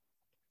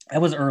 It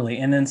was early.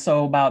 And then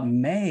so about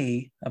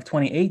May of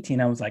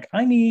 2018, I was like,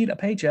 I need a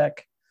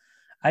paycheck.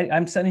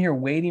 I'm sitting here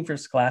waiting for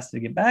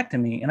Scholastic to get back to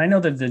me. And I know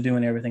that they're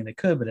doing everything they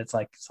could, but it's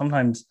like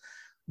sometimes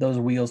those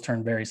wheels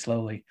turn very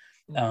slowly.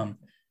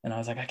 And I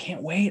was like, I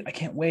can't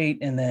wait.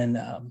 And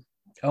then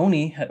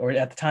Oni, or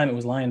at the time it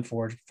was Lion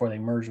Forge before they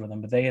merged with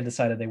them, but they had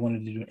decided they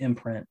wanted to do an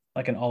imprint,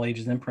 like an all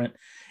ages imprint.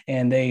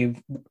 And a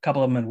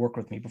couple of them had worked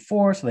with me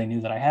before, so they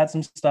knew that I had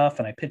some stuff,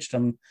 and I pitched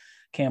them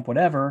Camp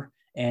Whatever.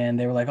 And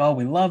they were like, oh,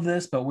 we love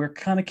this, but we're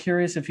kind of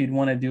curious if you'd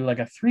want to do like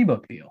a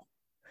 3-book deal.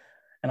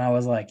 And I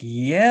was like,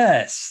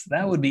 yes,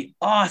 that would be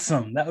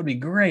awesome. That would be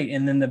great.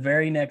 And then the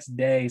very next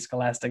day,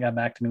 Scholastic got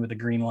back to me with a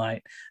green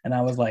light. And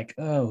I was like,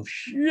 oh,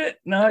 shit.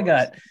 Now I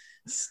got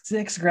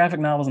 6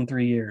 graphic novels in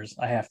 3 years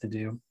I have to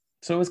do.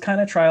 So it was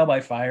kind of trial by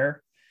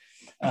fire.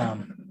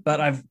 But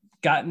I've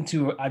gotten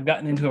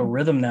into a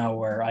rhythm now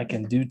where I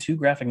can do 2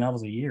 graphic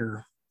novels a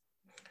year.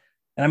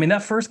 And I mean,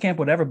 that first Camp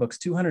Whatever book's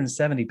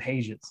 270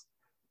 pages.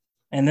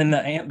 And then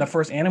the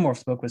first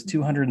Animorphs book was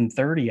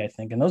 230, I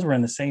think. And those were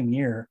in the same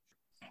year.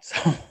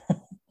 So,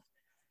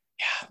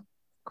 yeah.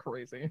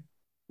 Crazy.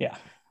 Yeah.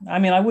 I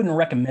mean, I wouldn't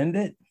recommend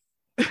it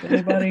to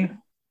anybody,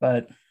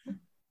 but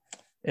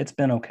it's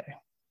been okay.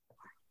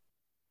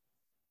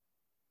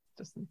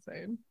 Just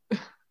insane.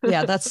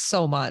 Yeah, that's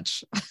so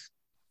much.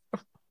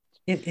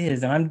 It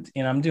is. And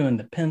I'm doing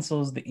the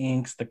pencils, the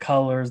inks, the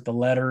colors, the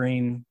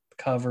lettering,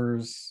 the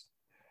covers.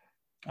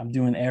 I'm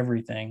doing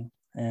everything.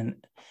 And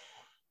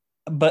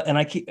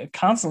I keep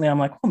constantly, I'm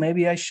like, well,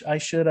 maybe I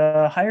should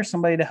hire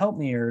somebody to help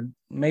me, or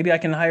maybe I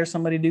can hire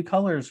somebody to do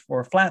colors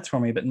or flats for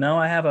me. But no,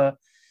 I have a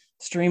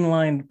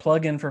streamlined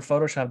plugin for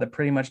Photoshop that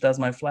pretty much does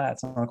my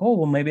flats. I'm like, oh,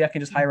 well, maybe I can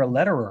just hire a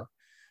letterer.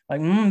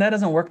 Like, that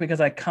doesn't work because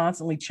I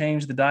constantly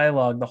change the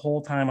dialogue the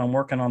whole time I'm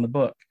working on the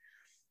book.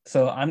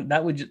 So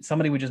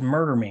somebody would just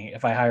murder me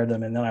if I hired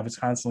them, and then I was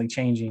constantly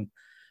changing.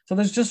 So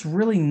there's just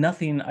really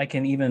nothing I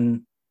can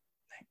even,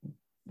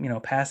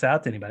 pass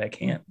out to anybody. I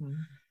can't.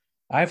 Mm-hmm.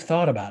 I've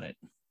thought about it,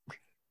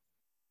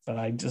 but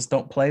I just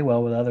don't play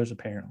well with others,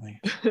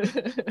 apparently.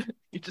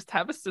 You just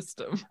have a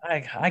system.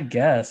 I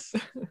guess. I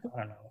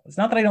don't know. It's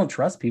not that I don't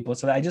trust people.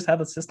 So I just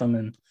have a system,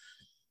 and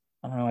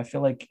I don't know. I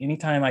feel like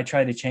anytime I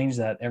try to change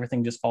that,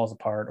 everything just falls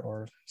apart,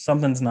 or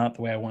something's not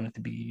the way I want it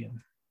to be.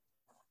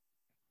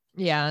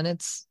 Yeah, and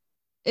it's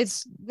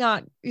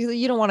not.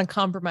 You don't want to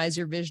compromise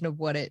your vision of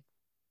what it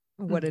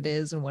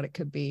is and what it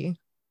could be.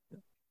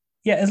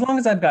 Yeah, as long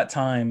as I've got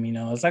time,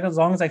 it's like as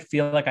long as I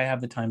feel like I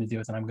have the time to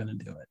do it, then I'm going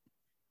to do it.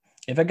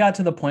 If it got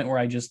to the point where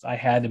I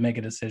had to make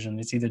a decision,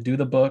 it's either do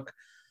the book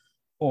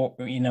or,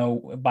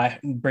 by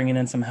bringing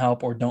in some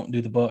help, or don't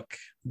do the book,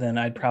 then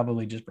I'd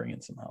probably just bring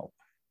in some help.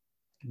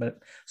 But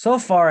so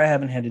far, I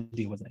haven't had to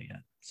deal with that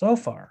yet. So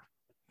far.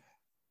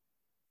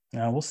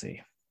 Now we'll see.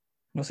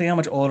 We'll see how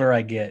much older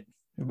I get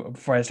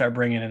before I start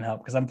bringing in help,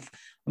 because I'm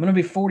going to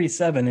be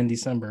 47 in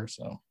December,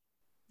 so.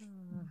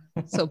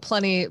 So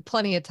plenty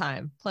of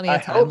time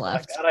left.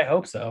 God, I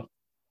hope so.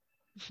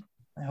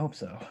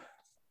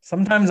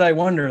 Sometimes I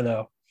wonder,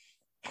 though,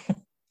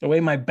 the way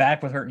my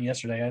back was hurting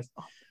yesterday.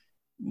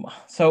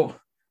 So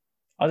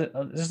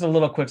just a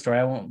little quick story.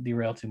 I won't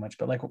derail too much,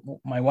 but like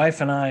my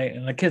wife and I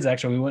and the kids,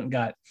 actually, we went and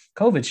got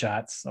COVID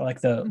shots, like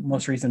the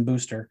most recent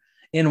booster,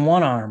 in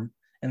one arm,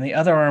 and the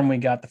other arm we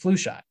got the flu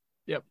shot.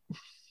 Yep.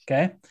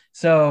 Okay.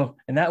 So,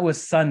 and that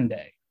was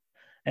Sunday.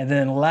 And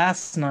then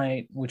last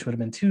night, which would have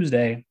been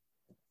Tuesday,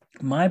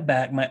 my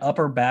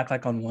upper back,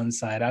 like on one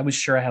side, I was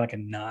sure I had like a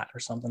knot or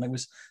something. It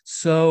was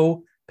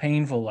so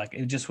painful. Like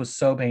it just was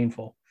so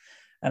painful.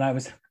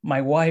 And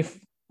my wife,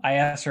 I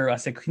asked her, I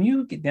said, can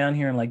you get down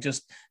here and like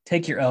just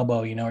take your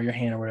elbow, or your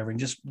hand or whatever, and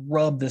just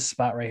rub this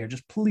spot right here.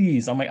 Just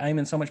please. I'm like, I'm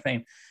in so much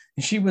pain.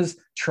 And she was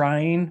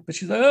trying, but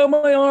she's like, oh,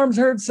 my arms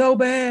hurt so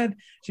bad.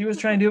 She was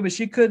trying to do it, but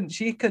she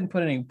couldn't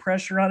put any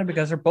pressure on it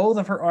because both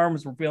of her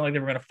arms were feeling like they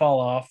were going to fall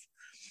off,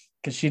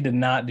 because she did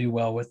not do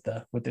well with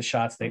the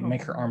shots. They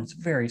make her arms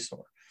very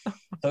sore.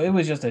 So it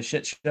was just a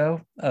shit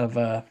show of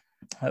oh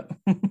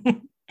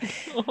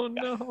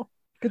no.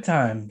 Good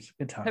times.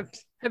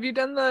 Have you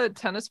done the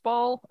tennis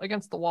ball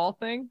against the wall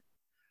thing?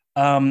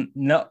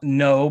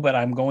 No, but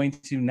I'm going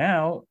to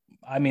now.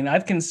 I mean,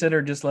 I've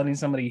considered just letting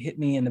somebody hit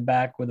me in the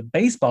back with a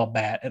baseball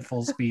bat at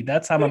full speed.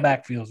 That's how my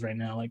back feels right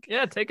now. Like,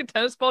 yeah, take a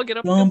tennis ball, get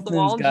up against the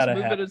wall, and just move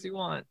happen. it as you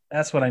want.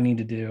 That's what I need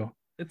to do.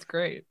 It's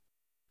great.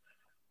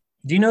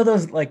 Do you know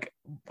those, like,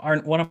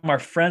 one of our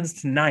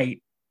friends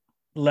tonight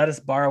let us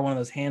borrow one of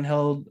those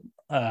handheld,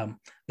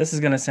 this is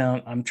going to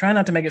sound, I'm trying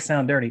not to make it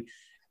sound dirty.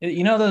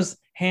 You know those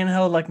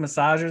handheld, like,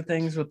 massager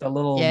things with the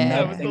little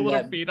with the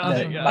little feet on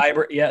it,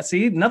 vibrate. Yeah,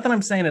 see, nothing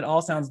I'm saying, it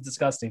all sounds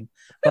disgusting.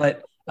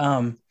 But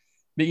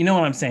you know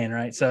what I'm saying,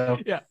 right? So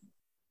yeah,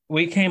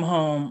 we came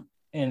home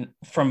and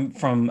from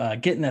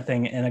getting that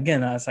thing, and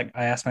again, I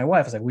asked my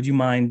wife, I was like, would you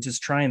mind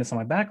just trying this on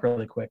my back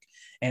really quick?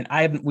 And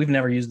we've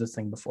never used this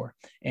thing before.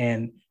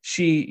 And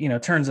she,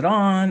 turns it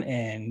on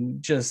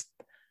and just,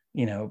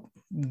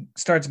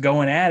 starts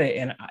going at it,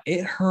 and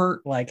it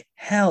hurt like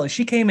hell.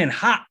 She came in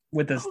hot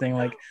with this thing.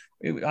 Like,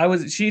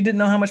 she didn't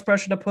know how much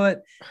pressure to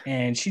put,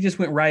 and she just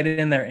went right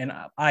in there. And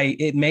I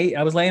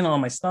was laying on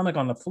my stomach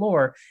on the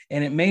floor,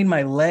 and it made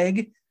my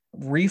leg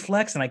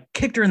reflex, and I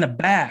kicked her in the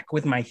back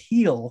with my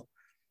heel,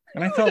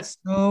 and I felt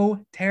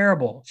so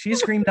terrible. She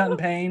screamed out in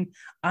pain.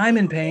 I'm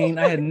in pain.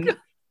 I had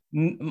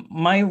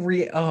my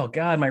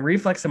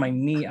reflex in my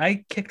knee.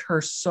 I kicked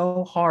her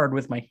so hard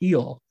with my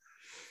heel.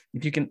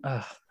 If you can,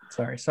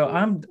 sorry. So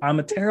I'm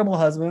a terrible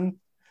husband.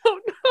 Oh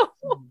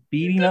no!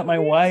 Beating up my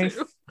wife.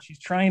 She's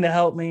trying to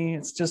help me.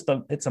 It's just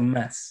it's a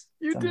mess.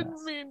 You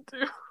didn't mean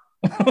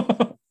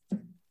to.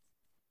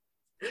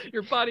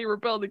 Your body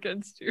rebelled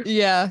against you.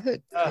 Yeah.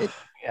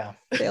 Yeah.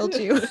 Failed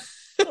you.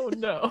 Oh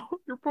no,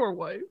 your poor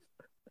wife.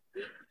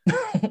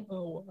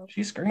 Oh wow.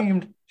 She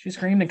screamed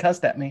and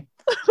cussed at me.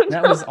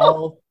 That was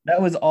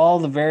all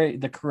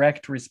the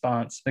correct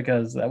response,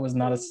 because that was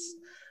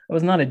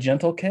not a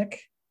gentle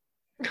kick.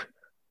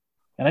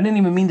 And I didn't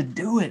even mean to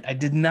do it. I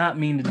did not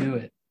mean to do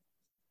it.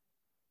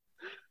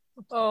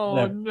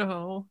 Oh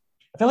no.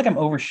 I feel like I'm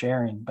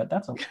oversharing, but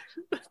that's okay.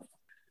 I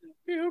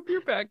hope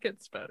your back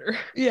gets better.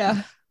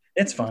 Yeah.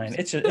 It's fine.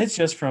 It's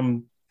just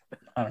from,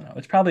 I don't know.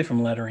 It's probably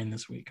from lettering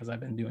this week, because I've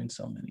been doing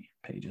so many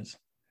pages.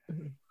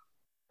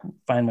 Mm-hmm.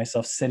 Find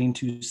myself sitting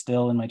too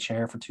still in my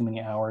chair for too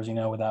many hours,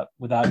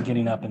 without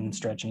getting up and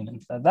stretching.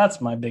 And that's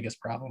my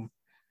biggest problem.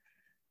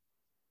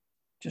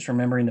 Just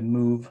remembering to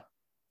move,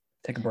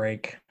 take a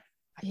break.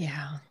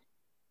 Yeah.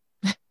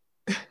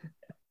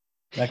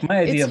 Like, my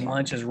idea of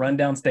lunch is run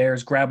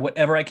downstairs, grab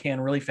whatever I can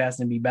really fast,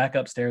 and be back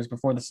upstairs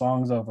before the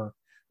song's over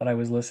that I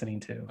was listening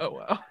to. Oh,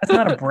 wow. That's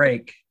not a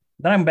break.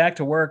 Then I'm back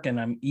to work and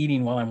I'm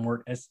eating while I'm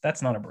working.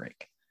 That's not a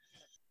break.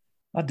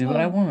 I'll do what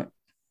I want.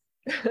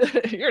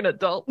 You're an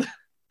adult.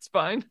 It's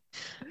fine.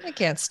 I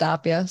can't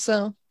stop you.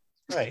 So.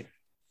 Right.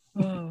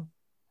 On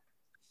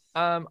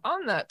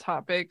that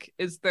topic,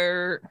 is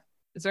there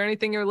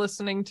anything you're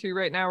listening to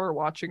right now or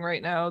watching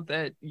right now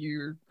that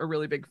you're a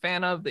really big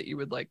fan of that you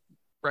would like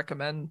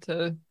recommend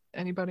to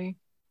anybody?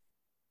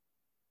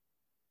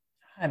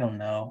 I don't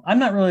know. I'm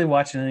not really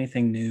watching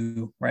anything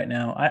new right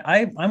now.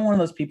 I'm one of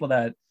those people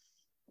that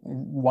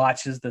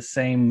watches the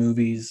same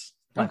movies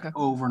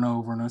over and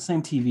over, and the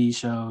same TV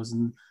shows,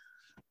 and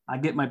I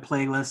get my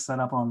playlist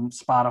set up on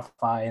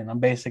Spotify, and I'm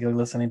basically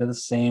listening to the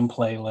same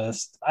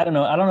playlist. I don't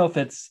know if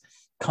it's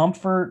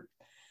comfort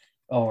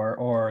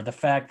or the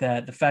fact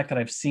that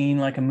I've seen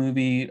like a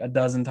movie a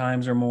dozen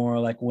times or more,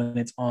 like when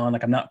it's on,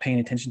 like I'm not paying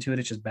attention to it.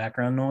 It's just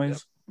background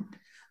noise.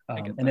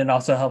 Yep. And it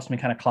also helps me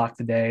kind of clock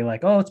the day.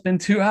 Like, oh, it's been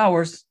 2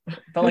 hours.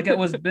 Felt like it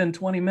was been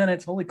 20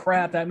 minutes. Holy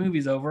crap, that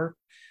movie's over.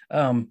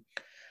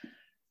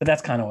 But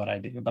that's kind of what I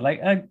do. But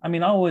like, I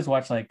mean, I'll always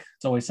watch like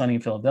It's Always Sunny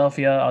in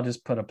Philadelphia. I'll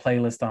just put a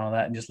playlist on all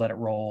that and just let it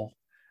roll.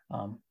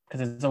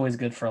 Because it's always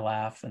good for a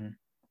laugh. And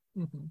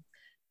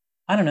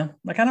I don't know.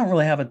 Like, I don't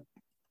really have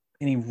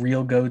any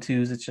real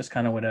go-tos. It's just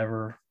kind of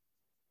whatever.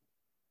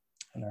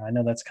 I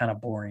know that's kind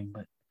of boring,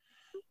 but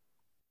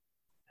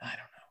I don't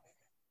know.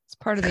 It's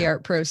part of the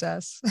art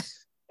process.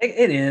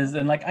 It is.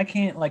 And like, I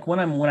can't, like when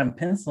I'm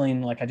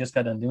penciling, like I just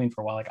got done doing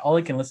for a while, like all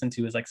I can listen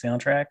to is like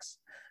soundtracks.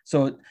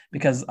 So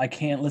because I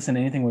can't listen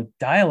to anything with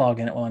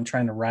dialogue in it while I'm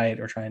trying to write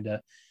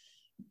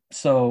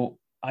so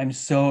I'm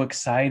so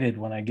excited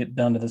when I get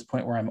done to this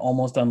point where I'm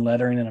almost done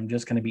lettering and I'm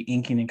just going to be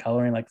inking and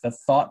coloring. Like the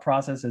thought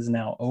process is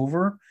now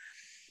over.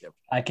 Yep.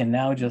 I can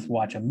now just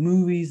watch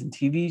movies and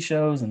TV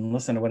shows and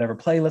listen to whatever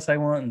playlist I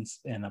want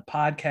and a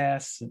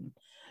podcast and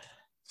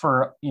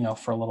for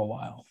a little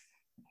while.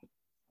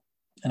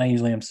 And I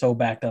usually am so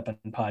backed up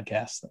in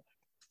podcasts that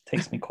it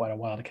takes me quite a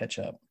while to catch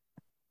up.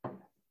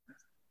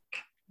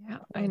 Yeah,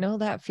 I know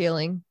that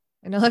feeling.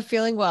 I know that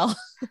feeling well.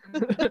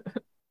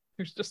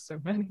 There's just so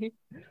many.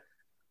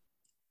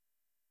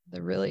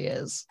 There really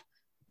is.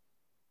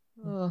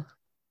 Oh.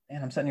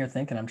 And I'm sitting here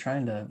thinking,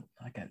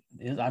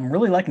 I'm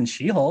really liking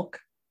She-Hulk.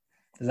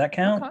 Does that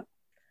count? Okay.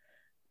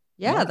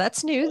 Yeah,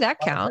 that's new. That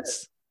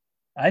counts.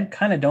 I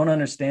kind of don't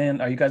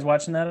understand. Are you guys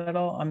watching that at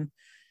all?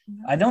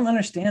 I don't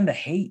understand the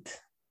hate,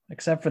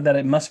 except for that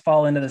it must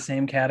fall into the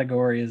same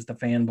category as the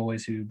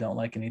fanboys who don't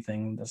like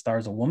anything that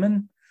stars a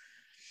woman.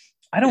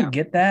 I don't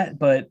get that,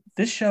 but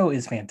this show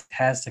is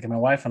fantastic. And my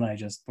wife and I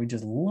we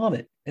just love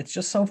it. It's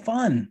just so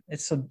fun.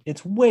 It's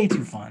way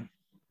too fun.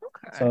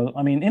 Okay. So,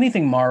 I mean,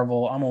 anything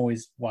Marvel, I'm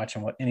always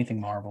watching anything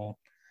Marvel.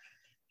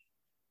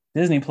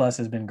 Disney Plus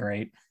has been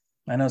great.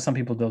 I know some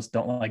people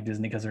don't like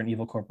Disney because they're an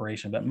evil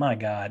corporation, but my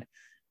God,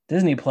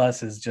 Disney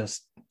Plus is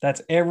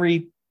that's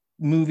every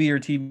movie or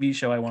TV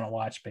show I want to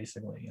watch,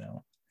 basically.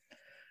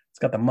 It's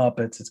got the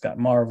Muppets, it's got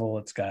Marvel,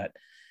 it's got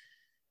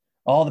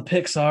all the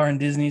Pixar and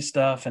Disney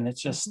stuff, and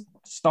it's just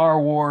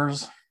Star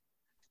Wars.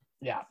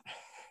 Yeah,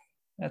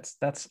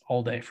 that's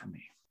all day for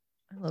me.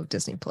 I love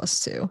Disney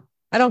Plus too.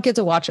 I don't get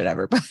to watch it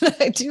ever, but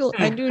I do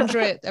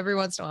enjoy it every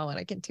once in a while when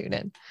I can tune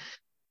in.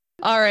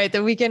 All right,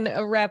 then we can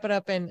wrap it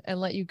up and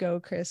let you go,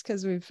 Chris,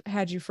 because we've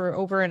had you for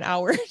over an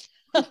hour.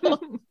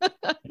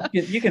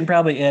 You can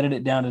probably edit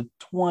it down to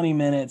 20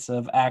 minutes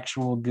of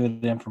actual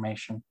good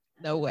information.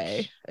 No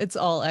way. It's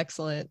all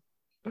excellent.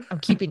 I'm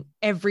keeping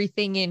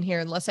everything in here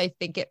unless I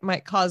think it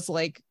might cause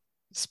like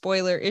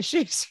spoiler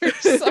issues or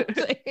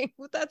something.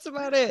 But that's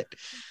about it.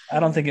 I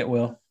don't think it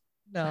will.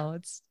 No,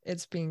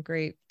 it's been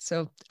great.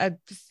 So I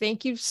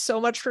thank you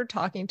so much for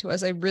talking to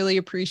us. I really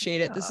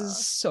appreciate it. This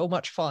is so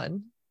much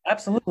fun.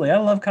 Absolutely. I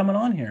love coming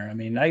on here. I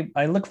mean,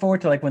 I look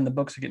forward to like when the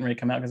books are getting ready to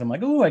come out, because I'm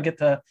like, oh, I get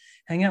to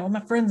hang out with my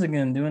friends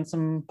again, doing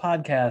some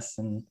podcasts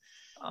and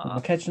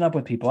catching up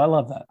with people. I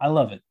love that. I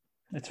love it.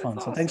 It's fun.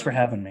 Awesome. So thanks for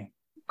having me.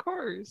 Of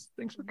course.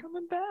 Thanks for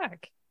coming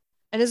back.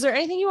 And is there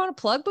anything you want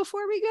to plug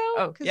before we go?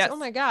 Oh, yes. Oh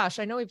my gosh,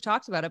 I know we've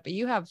talked about it, but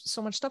you have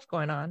so much stuff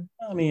going on.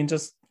 I mean,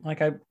 just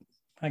like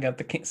I got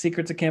the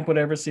Secrets of Camp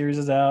Whatever series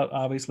is out.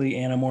 Obviously,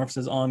 Animorphs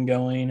is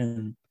ongoing,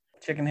 and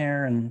Chicken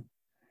Hair and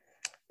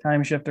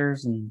Time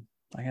Shifters, and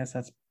I guess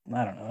I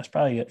don't know. That's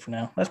probably it for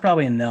now. That's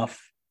probably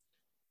enough.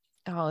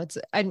 Oh,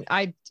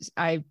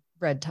 I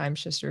read Time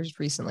Shifters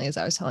recently, as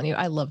I was telling you.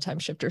 I love Time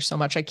Shifters so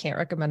much. I can't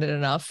recommend it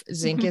enough.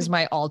 Zinc is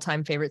my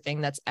all-time favorite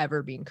thing that's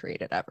ever been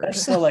created ever.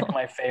 That's still like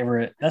my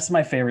favorite. That's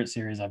my favorite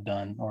series I've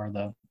done.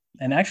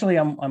 And actually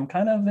I'm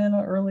kind of in an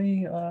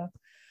early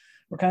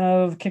we're kind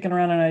of kicking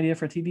around an idea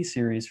for a TV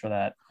series for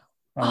that.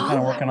 I'm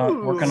kind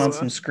of working on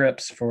some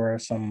scripts for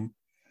some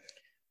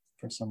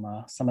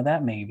of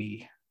that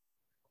maybe.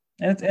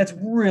 And it's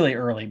really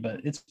early,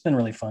 but it's been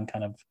really fun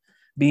kind of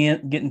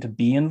getting to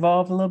be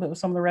involved a little bit with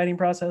some of the writing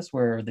process,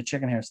 where the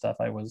Chicken Hair stuff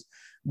I was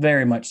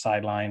very much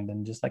sidelined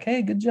and just like,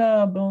 hey, good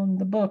job on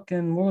the book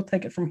and we'll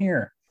take it from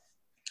here.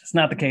 It's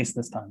not the case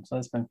this time, so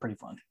it's been pretty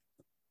fun.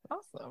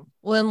 Awesome.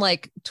 Well, in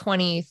like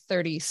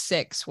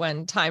 2036,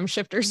 when Time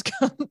Shifters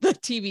the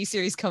TV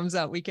series comes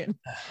out, we can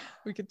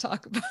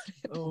talk about it.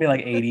 It'll be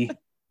like 80.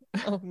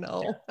 Oh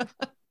no.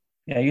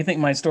 Yeah, you think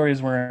my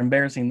stories were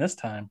embarrassing this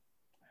time?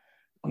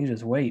 You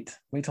just wait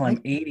till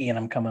I'm 80 and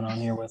I'm coming on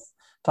here with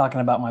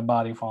talking about my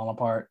body falling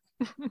apart.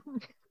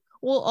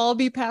 We'll all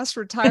be past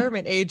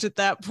retirement age at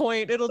that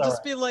point. It'll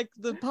just be like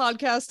the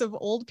podcast of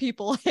old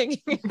people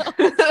hanging out.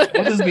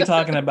 We'll just be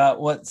talking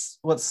about what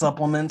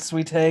supplements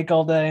we take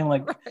all day.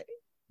 Like, right.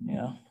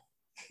 Yeah.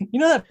 You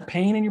know that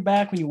pain in your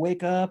back when you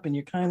wake up and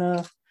you're kind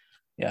of,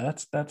 yeah,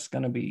 that's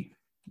going to be,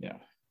 yeah.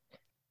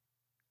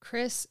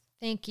 Chris,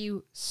 thank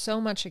you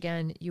so much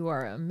again. You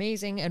are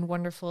amazing and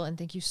wonderful. And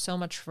thank you so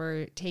much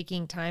for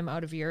taking time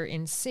out of your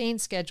insane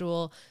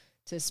schedule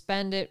to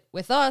spend it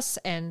with us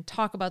and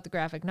talk about the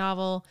graphic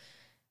novel.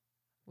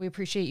 We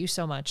appreciate you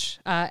so much.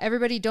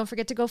 Everybody, don't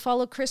forget to go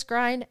follow Chris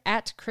Grine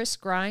at Chris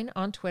Grine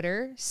on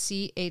Twitter,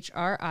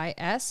 ChrisGrine.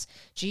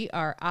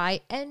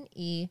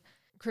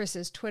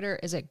 Chris's Twitter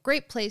is a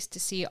great place to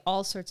see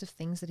all sorts of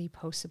things that he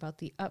posts about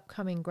the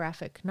upcoming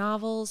graphic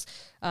novels,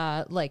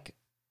 like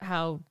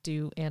how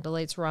do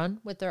Andalites run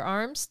with their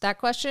arms? That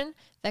question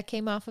that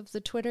came off of the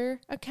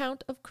Twitter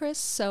account of Chris.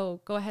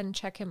 So go ahead and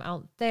check him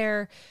out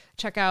there.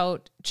 Check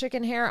out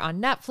Chicken Hair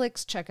on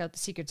Netflix. Check out The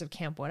Secrets of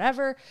Camp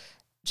Whatever.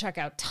 Check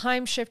out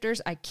Time Shifters.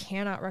 I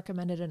cannot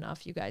recommend it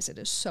enough, you guys. It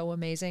is so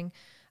amazing.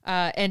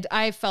 And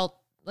I felt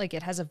like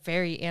it has a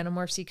very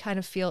Animorphs-y kind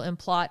of feel and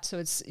plot. So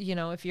it's,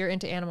 if you're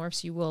into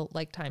Animorphs, you will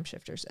like Time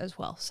Shifters as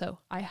well. So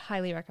I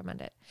highly recommend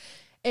it.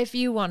 If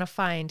you want to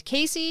find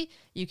Casey,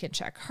 you can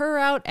check her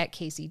out at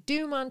Casey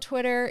Doom on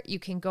Twitter. You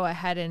can go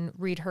ahead and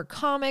read her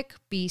comic,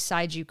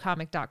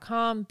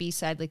 bsideyoucomic.com,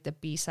 B-side like the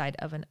B-side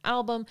of an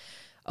album.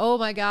 Oh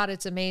my God,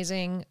 it's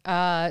amazing.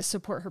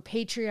 Support her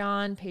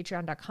Patreon,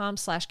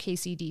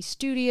 patreon.com/KCD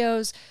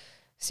Studios.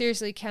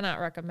 Seriously,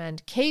 cannot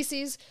recommend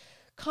Casey's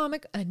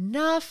comic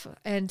enough.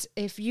 And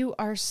if you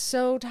are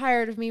so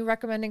tired of me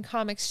recommending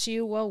comics to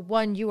you, well,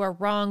 one, you are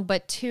wrong,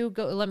 but two,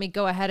 let me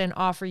go ahead and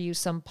offer you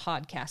some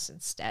podcasts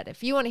instead.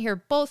 If you want to hear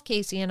both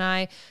Casey and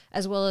I,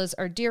 as well as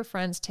our dear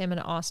friends Tim and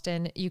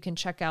Austin, you can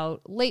check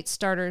out Late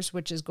Starters,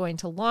 which is going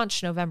to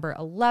launch November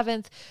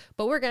 11th,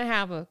 but we're going to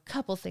have a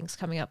couple things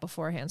coming up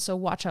beforehand, so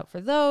watch out for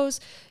those.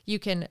 You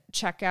can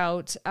check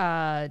out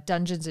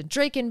Dungeons and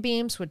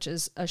Drakenbeams, which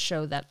is a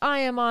show that I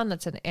am on.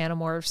 That's an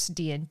Animorphs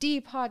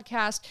D&D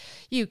podcast.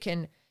 You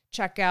can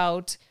check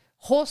out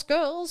Horse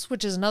Girls,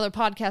 which is another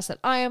podcast that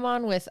I am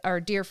on with our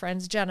dear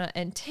friends Jenna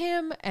and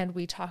Tim, and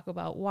we talk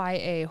about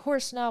YA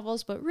horse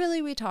novels, but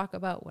really we talk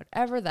about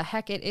whatever the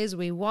heck it is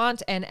we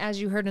want. And as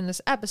you heard in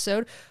this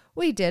episode,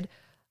 we did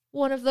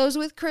one of those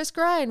with Chris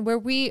Grine, where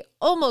we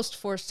almost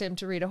forced him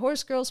to read a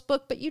Horse Girls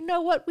book, but you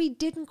know what? We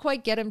didn't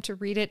quite get him to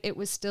read it. It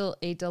was still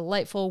a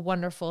delightful,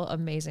 wonderful,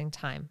 amazing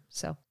time.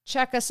 So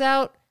check us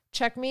out,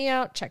 check me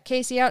out, check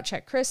Casey out,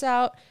 check Chris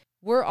out.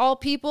 We're all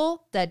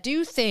people that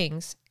do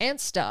things and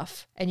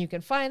stuff, and you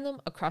can find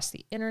them across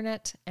the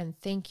internet. And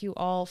thank you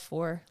all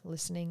for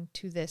listening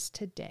to this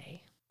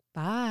today.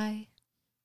 Bye.